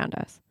of what's around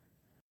us.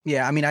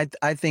 Yeah, I mean,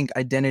 I think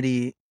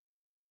identity,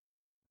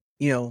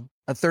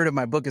 a third of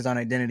my book is on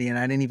identity, and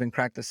I didn't even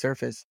crack the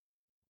surface.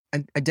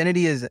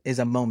 Identity is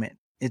a moment.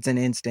 It's an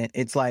instant.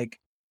 It's like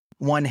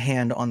one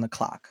hand on the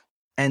clock.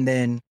 And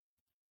then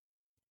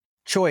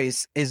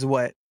choice is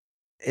what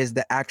is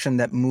the action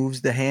that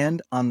moves the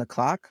hand on the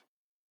clock.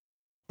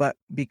 But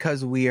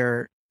because we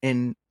are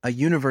in a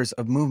universe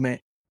of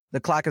movement, the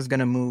clock is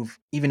going to move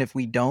even if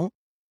we don't.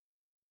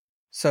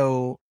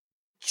 So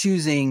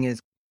choosing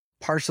is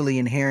partially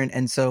inherent.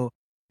 And so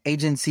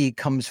agency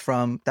comes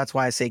from, that's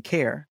why I say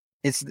care.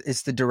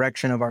 It's the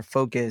direction of our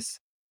focus.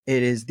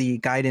 It is the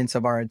guidance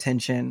of our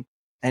attention,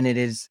 and it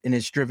is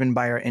driven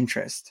by our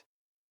interest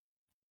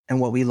and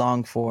what we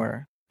long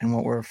for and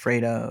what we're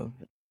afraid of,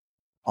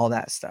 all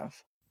that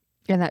stuff.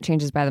 And that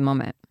changes by the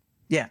moment.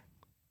 Yeah.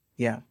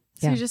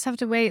 So you just have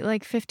to wait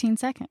like 15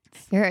 seconds.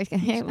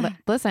 Hey,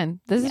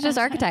 listen, this is just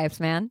archetypes,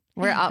 man.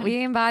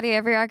 We embody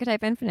every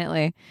archetype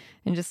infinitely,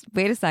 and just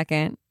wait a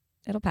second,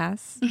 it'll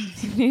pass.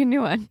 You need a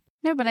new one.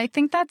 No, but I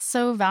think that's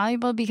so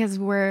valuable because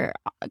we're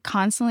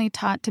constantly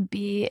taught to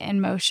be in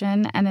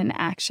motion and in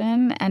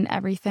action, and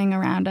everything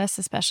around us,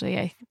 especially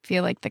I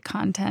feel like the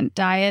content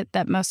diet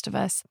that most of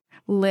us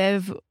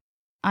live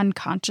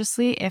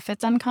unconsciously, if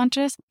it's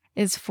unconscious,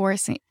 is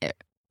forcing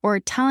or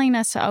telling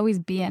us to always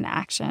be in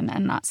action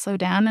and not slow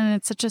down. And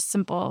it's such a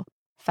simple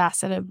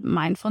facet of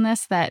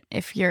mindfulness that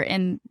if you're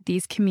in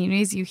these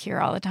communities, you hear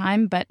all the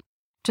time, but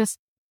just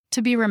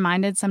to be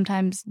reminded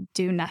sometimes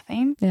do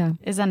nothing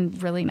is a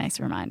really nice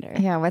reminder.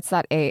 Yeah. What's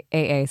that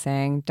AA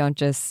saying? Don't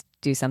just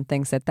do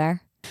something, sit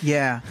there.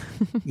 Yeah.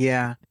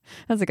 Yeah.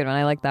 That's a good one.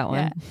 I like that one.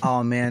 Yeah.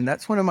 Oh man,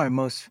 that's one of my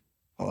most,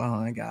 oh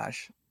my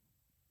gosh.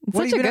 It's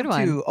What such have a you good been up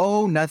one. to?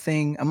 Oh,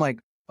 nothing. I'm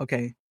like,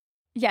 okay.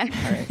 Yeah.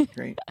 All right,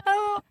 great.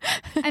 Oh,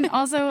 and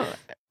also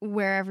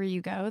wherever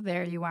you go,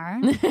 there you are.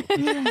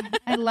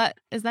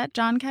 Is that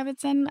John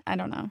Kabat-Zinn? I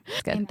don't know.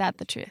 Good. Ain't that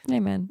the truth?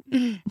 Amen.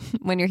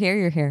 When you're here,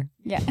 you're here.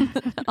 Yeah.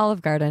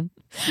 Olive Garden.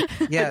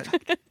 Yeah.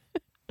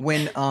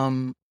 When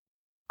I'm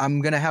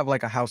gonna have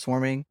like a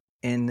housewarming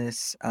in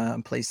this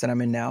place that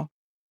I'm in now,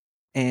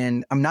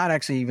 and I'm not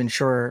actually even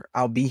sure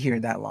I'll be here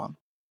that long.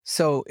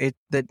 So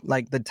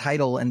the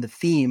title and the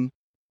theme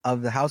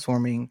of the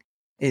housewarming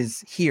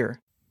is here.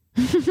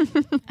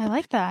 I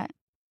like that.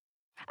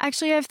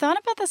 Actually, I've thought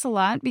about this a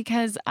lot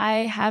because I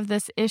have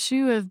this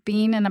issue of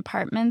being in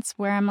apartments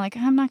where I'm like,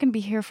 I'm not going to be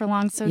here for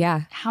long. So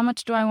Yeah. how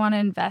much do I want to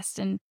invest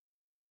in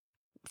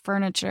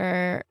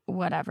furniture,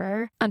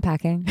 whatever?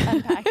 Unpacking.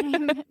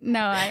 Unpacking?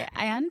 No, I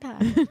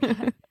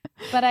unpack.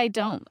 But I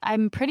don't.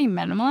 I'm pretty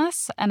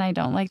minimalist and I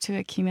don't like to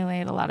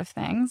accumulate a lot of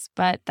things.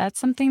 But that's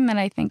something that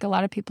I think a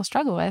lot of people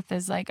struggle with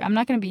is like, I'm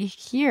not going to be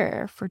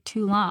here for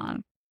too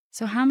long.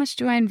 So how much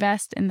do I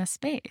invest in the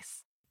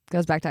space?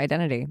 Goes back to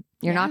identity.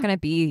 You're not going to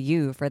be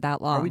you for that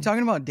long. Are we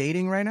talking about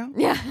dating right now?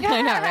 Yeah,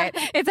 I know, right?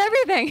 It's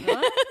everything.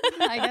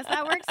 I guess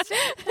that works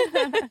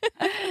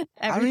too.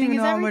 I don't even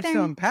know how much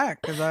to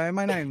unpack because I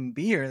might not even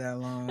be here that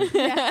long.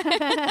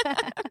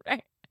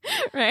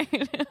 Right.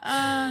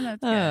 That's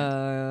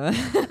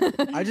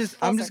good.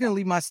 I'm just gonna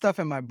leave my stuff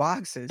in my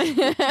boxes.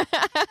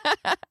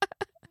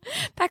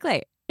 Pack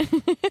late.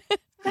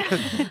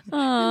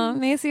 Oh,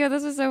 Maceo,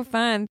 this was so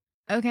fun.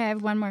 Okay, I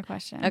have one more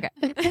question. Okay.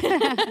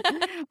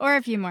 Or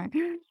a few more.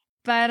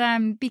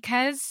 But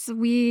because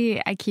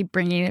I keep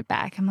bringing it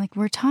back, I'm like,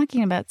 we're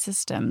talking about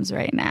systems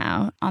right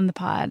now on the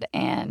pod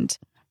and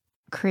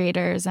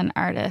creators and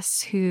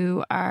artists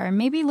who are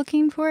maybe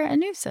looking for a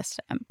new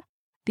system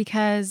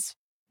because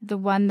the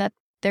one that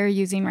they're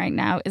using right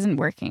now isn't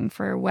working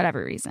for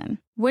whatever reason.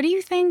 What do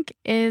you think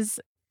is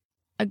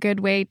a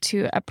good way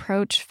to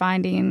approach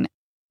finding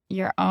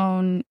your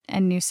own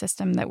and new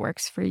system that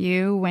works for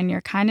you when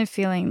you're kind of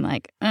feeling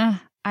like,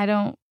 I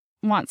don't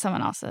want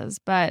someone else's,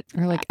 but...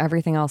 Or like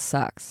everything else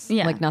sucks.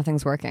 Yeah. Like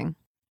nothing's working.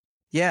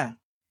 Yeah.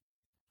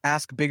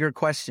 Ask bigger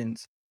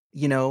questions.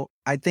 You know,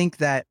 I think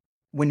that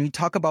when we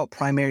talk about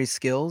primary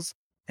skills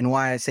and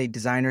why I say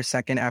designer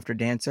second after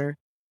dancer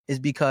is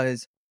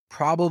because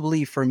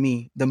probably for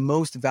me, the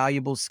most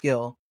valuable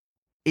skill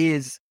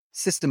is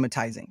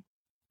systematizing.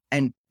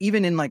 And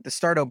even in like the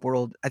startup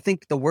world, I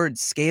think the word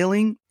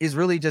scaling is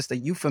really just a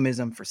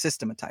euphemism for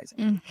systematizing.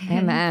 Mm-hmm.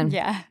 Amen.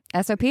 Yeah.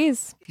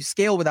 SOPs. If you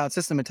scale without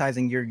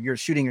systematizing, you're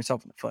shooting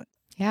yourself in the foot.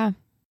 Yeah.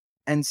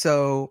 And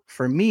so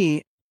for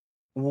me,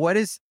 what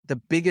is the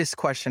biggest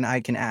question I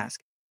can ask?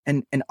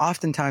 And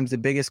oftentimes the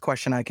biggest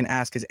question I can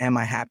ask is, am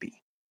I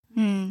happy?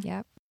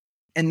 Yep.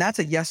 And that's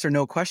a yes or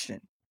no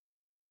question.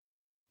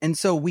 And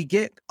so we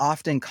get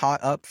often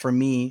caught up for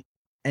me.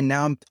 And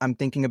now I'm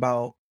thinking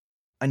about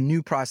a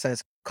new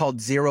process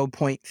called 0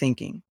 point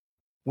thinking,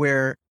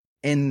 where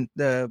in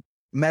the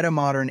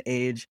meta-modern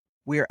age,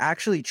 we are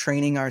actually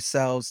training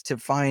ourselves to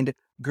find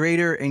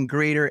greater and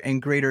greater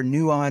and greater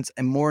nuance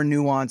and more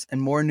nuance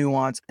and more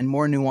nuance and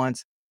more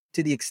nuance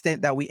to the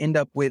extent that we end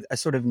up with a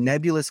sort of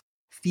nebulous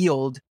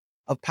field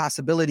of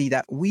possibility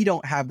that we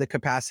don't have the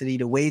capacity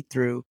to wade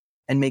through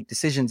and make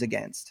decisions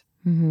against.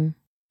 Mm-hmm.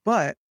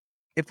 But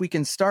if we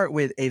can start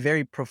with a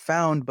very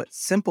profound but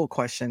simple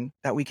question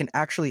that we can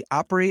actually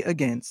operate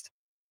against,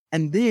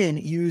 and then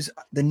use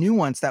the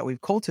nuance that we've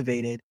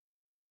cultivated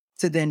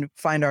to then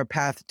find our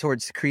path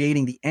towards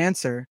creating the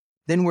answer,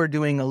 then we're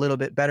doing a little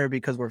bit better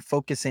because we're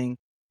focusing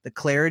the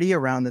clarity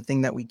around the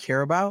thing that we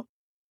care about.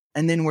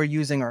 And then we're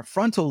using our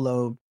frontal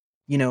lobe,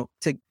 you know,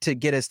 to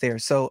get us there.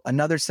 So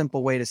another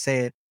simple way to say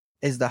it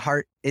is the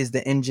heart is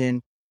the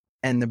engine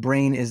and the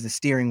brain is the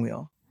steering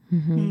wheel.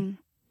 Mm-hmm.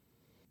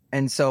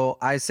 And so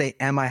I say,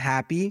 am I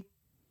happy?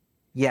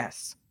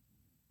 Yes.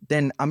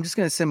 Then I'm just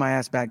going to sit my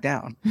ass back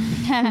down.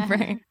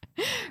 Right.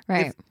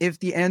 Right. If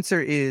the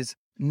answer is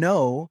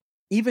no,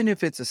 even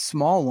if it's a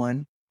small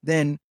one,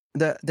 then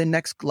the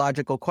next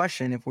logical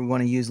question, if we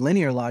want to use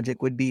linear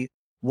logic, would be,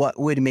 what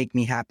would make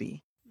me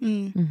happy?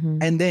 Mm-hmm.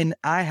 And then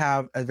I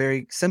have a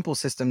very simple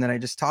system that I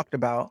just talked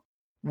about,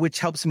 which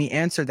helps me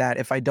answer that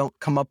if I don't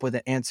come up with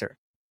an answer,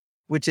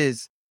 which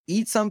is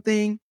eat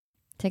something,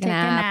 Take a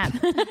nap.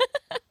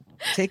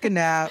 take a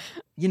nap,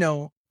 you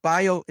know,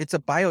 it's a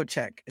bio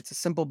check. It's a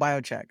simple bio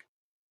check.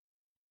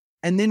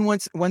 And then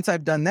once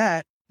I've done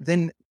that,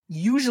 then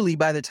usually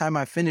by the time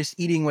I finish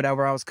eating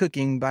whatever I was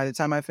cooking, by the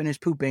time I finish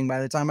pooping, by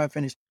the time I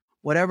finish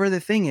whatever the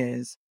thing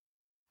is,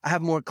 I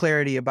have more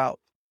clarity about,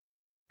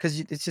 because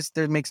it's just,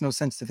 there makes no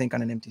sense to think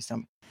on an empty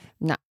stomach.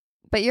 No,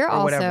 but you're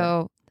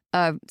also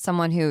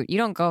someone who, you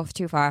don't go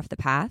too far off the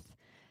path,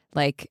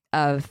 like,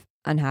 of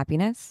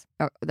unhappiness,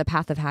 or the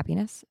path of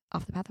happiness,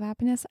 off the path of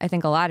happiness. I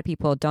think a lot of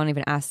people don't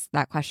even ask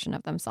that question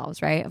of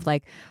themselves, right? Of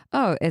like,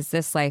 oh, is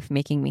this life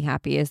making me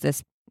happy? Is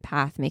this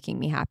path making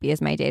me happy?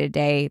 Is my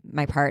day-to-day,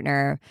 my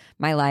partner,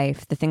 my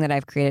life, the thing that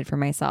I've created for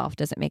myself,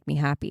 does it make me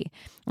happy?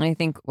 And I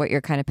think what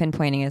you're kind of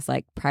pinpointing is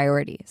like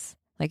priorities.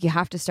 Like, you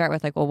have to start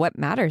with like, well, what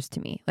matters to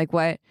me? Like,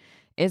 what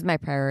is my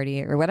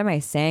priority, or what am I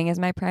saying is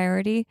my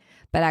priority?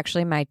 But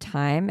actually my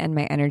time and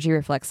my energy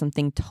reflects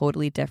something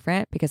totally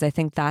different, because I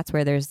think that's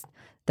where there's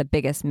the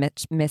biggest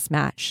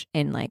mismatch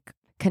in like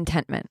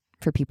contentment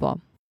for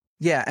people.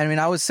 Yeah. I mean,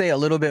 I would say a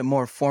little bit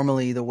more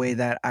formally, the way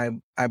that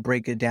I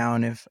break it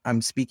down, if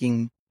I'm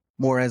speaking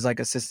more as like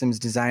a systems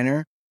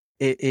designer,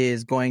 it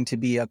is going to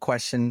be a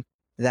question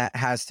that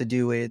has to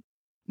do with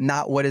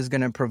not what is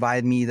going to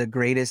provide me the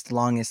greatest,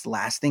 longest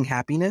lasting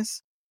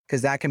happiness,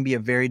 because that can be a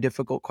very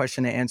difficult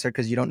question to answer,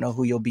 because you don't know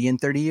who you'll be in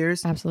 30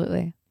 years.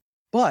 Absolutely.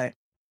 But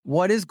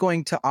what is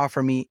going to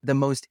offer me the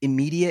most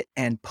immediate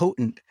and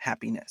potent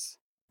happiness?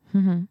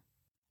 Mm-hmm.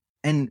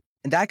 And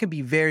that could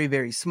be very,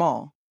 very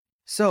small.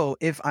 So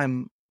if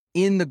I'm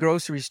in the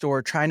grocery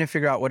store trying to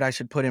figure out what I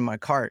should put in my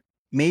cart,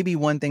 maybe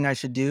one thing I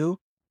should do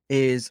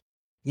is,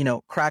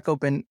 crack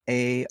open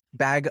a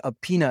bag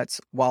of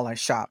peanuts while I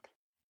shop,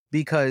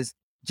 because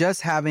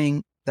just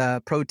having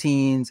the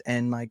proteins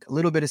and like a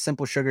little bit of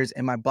simple sugars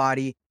in my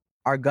body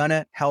are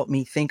gonna help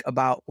me think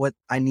about what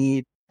I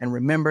need and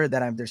remember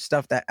that there's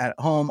stuff that at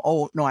home.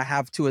 Oh no, I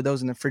have 2 of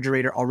those in the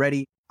refrigerator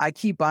already. I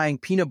keep buying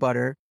peanut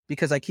butter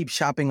because I keep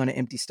shopping on an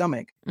empty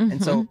stomach. Mm-hmm.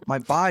 And so my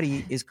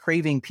body is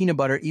craving peanut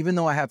butter, even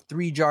though I have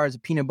 3 jars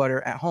of peanut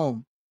butter at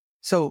home.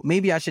 So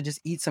maybe I should just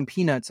eat some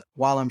peanuts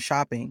while I'm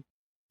shopping.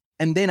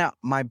 And then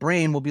my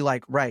brain will be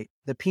like, right,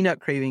 the peanut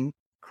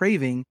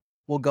craving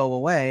will go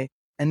away.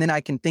 And then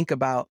I can think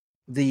about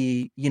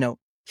the,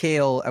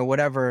 kale or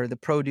whatever, the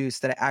produce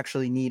that I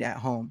actually need at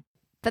home.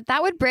 But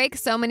that would break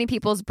so many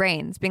people's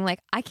brains, being like,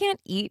 I can't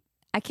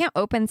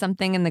open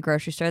something in the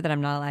grocery store that I'm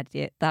not allowed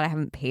to eat, that I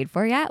haven't paid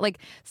for yet. Like,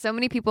 so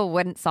many people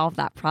wouldn't solve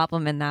that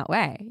problem in that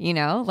way,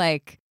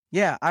 like.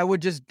 Yeah, I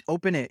would just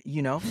open it,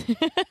 Yeah,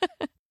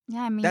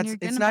 I mean,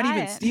 it's not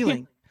even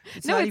stealing.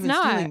 It's no, not it's even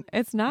not. stealing.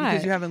 It's not.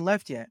 Because you haven't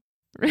left yet.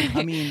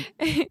 I mean,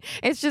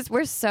 it's just,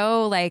 we're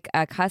so like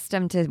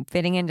accustomed to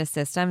fitting into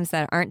systems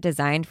that aren't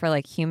designed for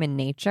like human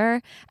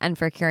nature and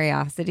for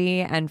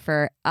curiosity and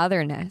for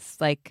otherness,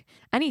 like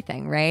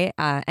anything, right?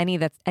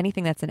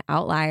 Anything that's an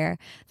outlier,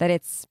 that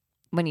it's,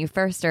 when you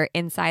first are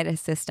inside a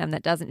system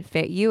that doesn't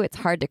fit you, it's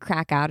hard to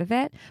crack out of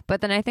it. But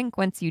then I think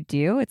once you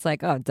do, it's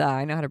like, oh, duh,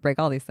 I know how to break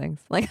all these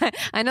things. Like,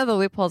 I know the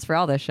loopholes for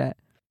all this shit.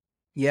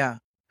 Yeah.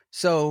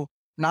 So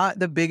not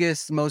the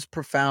biggest, most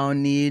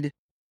profound need,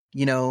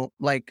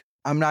 like,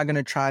 I'm not going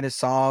to try to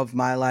solve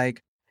my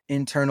like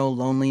internal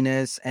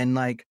loneliness and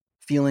like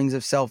feelings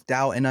of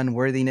self-doubt and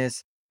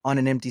unworthiness on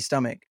an empty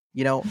stomach,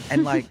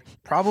 and like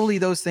probably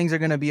those things are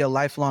going to be a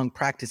lifelong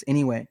practice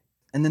anyway.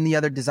 And then the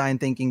other design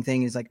thinking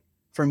thing is like,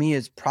 for me,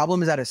 is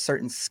problems at a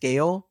certain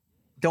scale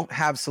don't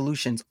have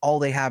solutions. All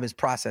they have is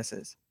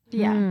processes.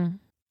 Yeah.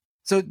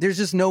 So there's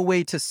just no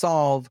way to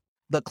solve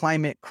the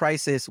climate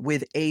crisis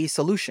with a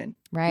solution.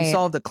 Right. You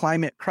solve the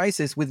climate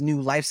crisis with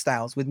new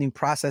lifestyles, with new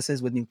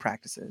processes, with new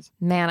practices.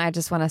 Man, I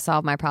just want to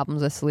solve my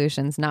problems with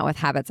solutions, not with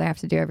habits I have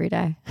to do every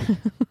day.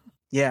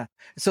 Yeah.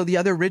 So the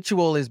other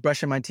ritual is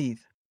brushing my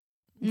teeth.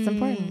 It's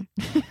important.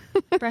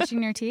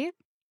 Brushing your teeth?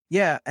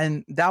 Yeah.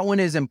 And that one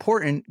is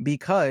important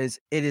because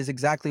it is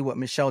exactly what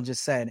Michelle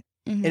just said.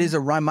 Mm-hmm. It is a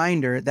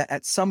reminder that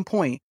at some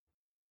point,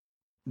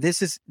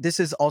 this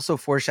is also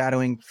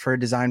foreshadowing for a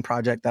design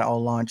project that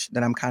I'll launch,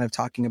 that I'm kind of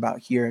talking about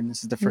here. And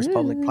this is the first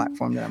public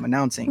platform that I'm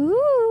announcing.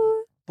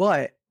 Ooh.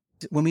 But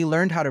when we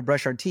learned how to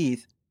brush our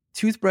teeth,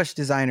 toothbrush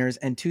designers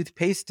and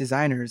toothpaste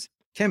designers,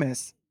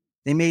 chemists,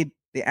 they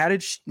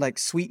added like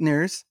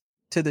sweeteners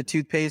to the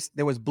toothpaste.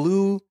 There was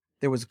blue,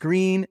 there was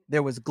green,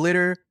 there was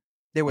glitter,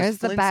 there was It was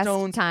the best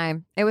Flintstones,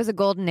 time. It was a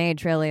golden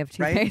age, really, of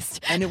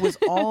toothpaste. right? And it was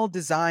all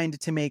designed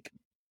to make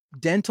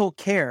dental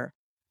care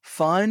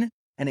fun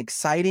and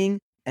exciting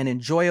and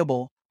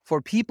enjoyable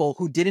for people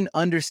who didn't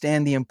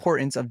understand the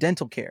importance of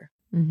dental care.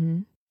 Mm-hmm.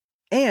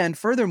 And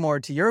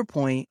furthermore, to your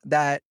point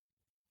that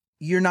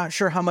you're not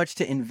sure how much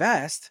to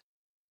invest,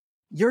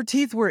 your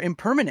teeth were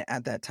impermanent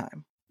at that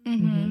time.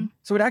 Mm-hmm.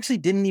 So it actually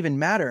didn't even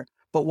matter.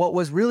 But what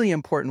was really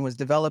important was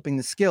developing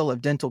the skill of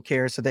dental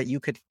care so that you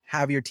could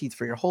have your teeth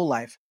for your whole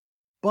life.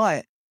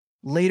 But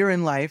later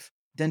in life,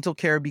 dental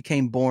care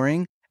became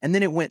boring. And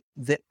then it went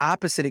the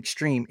opposite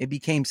extreme. It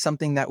became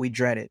something that we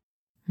dreaded.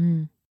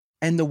 Mm.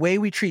 And the way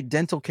we treat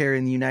dental care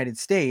in the United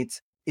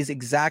States is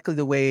exactly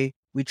the way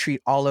we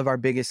treat all of our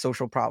biggest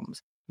social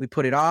problems. We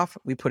put it off,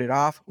 we put it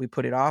off, we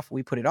put it off,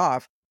 we put it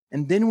off.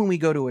 And then when we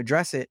go to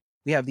address it,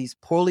 we have these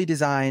poorly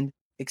designed,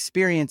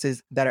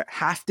 experiences that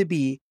have to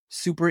be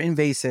super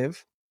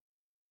invasive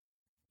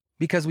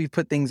because we've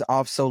put things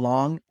off so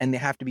long, and they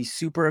have to be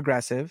super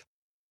aggressive.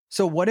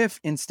 So what if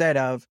instead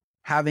of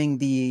having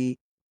the,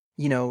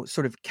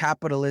 sort of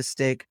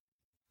capitalistic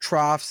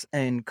troughs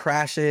and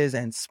crashes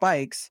and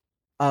spikes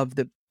of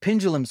the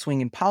pendulum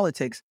swing in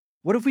politics,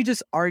 what if we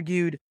just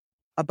argued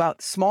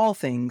about small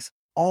things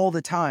all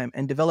the time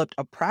and developed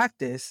a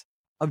practice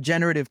of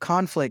generative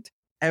conflict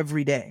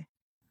every day?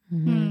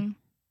 Mm-hmm.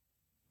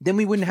 Then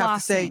we wouldn't have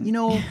to say,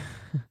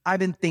 I've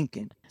been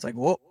thinking. It's like,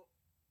 whoa,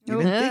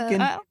 you've been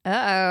thinking.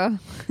 Uh-oh.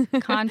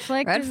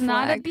 Conflict Red is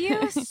not flag.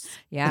 abuse.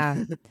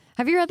 Yeah.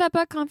 Have you read that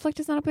book, Conflict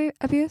is Not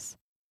Abuse?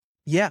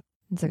 Yeah.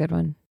 It's a good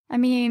one. I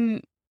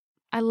mean,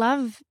 I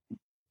love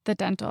the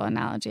dental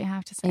analogy, I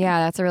have to say. Yeah,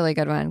 that's a really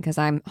good one because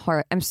I'm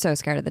so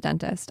scared of the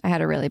dentist. I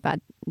had a really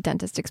bad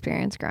dentist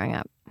experience growing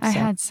up. I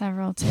had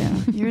several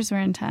too. Yours were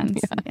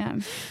intense.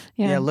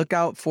 Yeah, look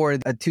out for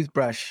a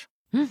toothbrush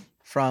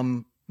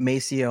from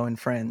Maceo and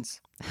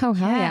Friends. Oh,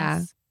 hell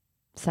yeah.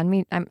 Send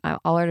me, I'll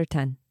order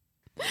 10.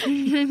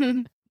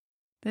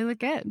 They look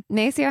good.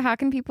 Maceo, how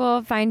can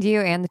people find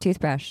you and the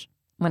toothbrush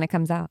when it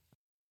comes out?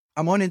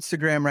 I'm on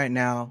Instagram right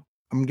now.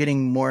 I'm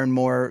getting more and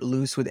more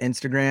loose with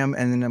Instagram,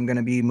 and then I'm going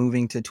to be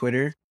moving to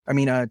Twitter. To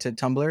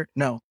Tumblr.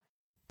 No.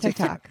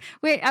 TikTok.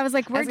 Wait, I was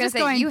like, we're just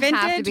going you vintage,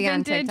 have to be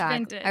on vintage, TikTok.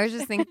 vintage. I was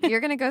just thinking you're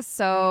going to go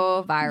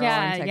so viral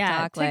on TikTok.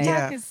 Yeah,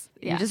 TikTok is,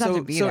 You just have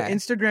to be there.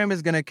 Instagram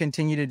is going to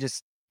continue to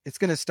it's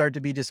going to start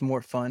to be just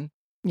more fun.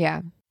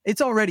 Yeah.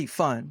 It's already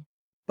fun,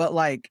 but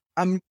like,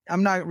 I'm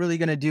not really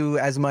going to do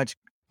as much,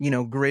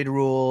 grid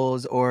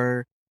rules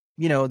or,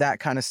 that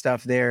kind of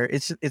stuff there.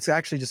 It's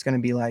actually just going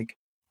to be like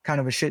kind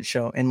of a shit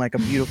show in like a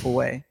beautiful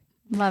way.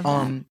 Love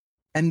that.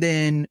 And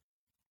then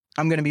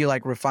I'm going to be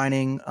like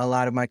refining a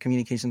lot of my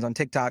communications on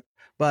TikTok,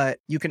 but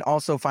you can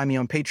also find me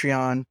on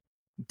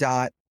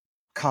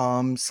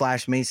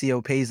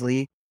patreon.com/Maceo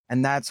Paisley.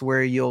 And that's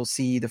where you'll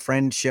see the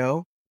Friend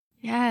Show.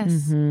 Yes.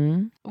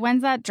 Mm-hmm.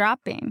 When's that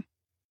dropping?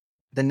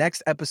 The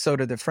next episode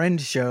of the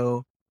Friend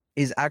Show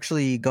is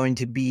actually going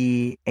to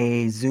be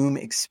a Zoom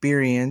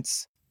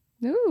experience.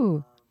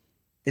 Ooh.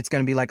 It's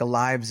going to be like a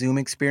live Zoom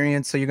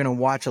experience. So you're going to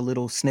watch a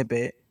little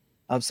snippet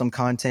of some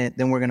content.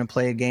 Then we're going to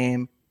play a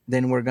game.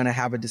 Then we're going to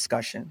have a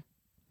discussion.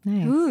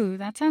 Nice. Ooh,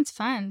 that sounds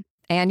fun.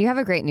 And you have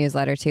a great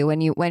newsletter too. When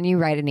you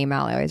write an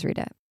email, I always read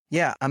it.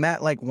 Yeah, I'm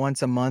at like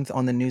once a month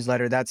on the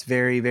newsletter. That's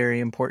very,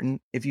 very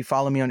important. If you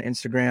follow me on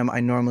Instagram,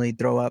 I normally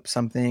throw up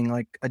something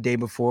like a day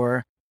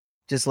before,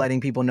 just letting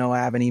people know I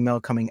have an email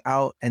coming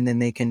out, and then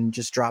they can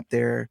just drop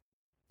their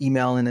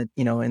email in the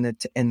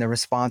in the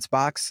response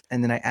box,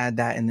 and then I add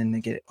that, and then they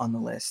get it on the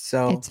list.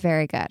 So it's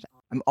very good.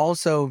 I'm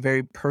also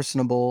very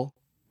personable.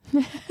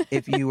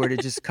 If you were to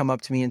just come up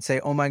to me and say,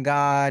 "Oh my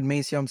God,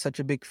 Maceo, I'm such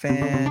a big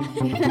fan,"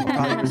 I'll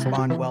probably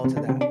respond well to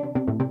that.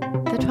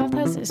 The 12th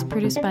House is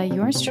produced by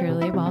yours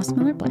truly, Wallace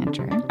Miller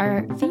Blanchard.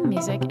 Our theme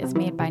music is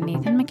made by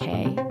Nathan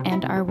McKay,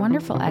 and our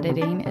wonderful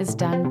editing is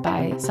done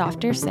by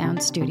Softer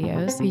Sound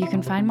Studios, who you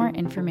can find more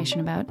information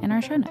about in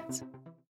our show notes.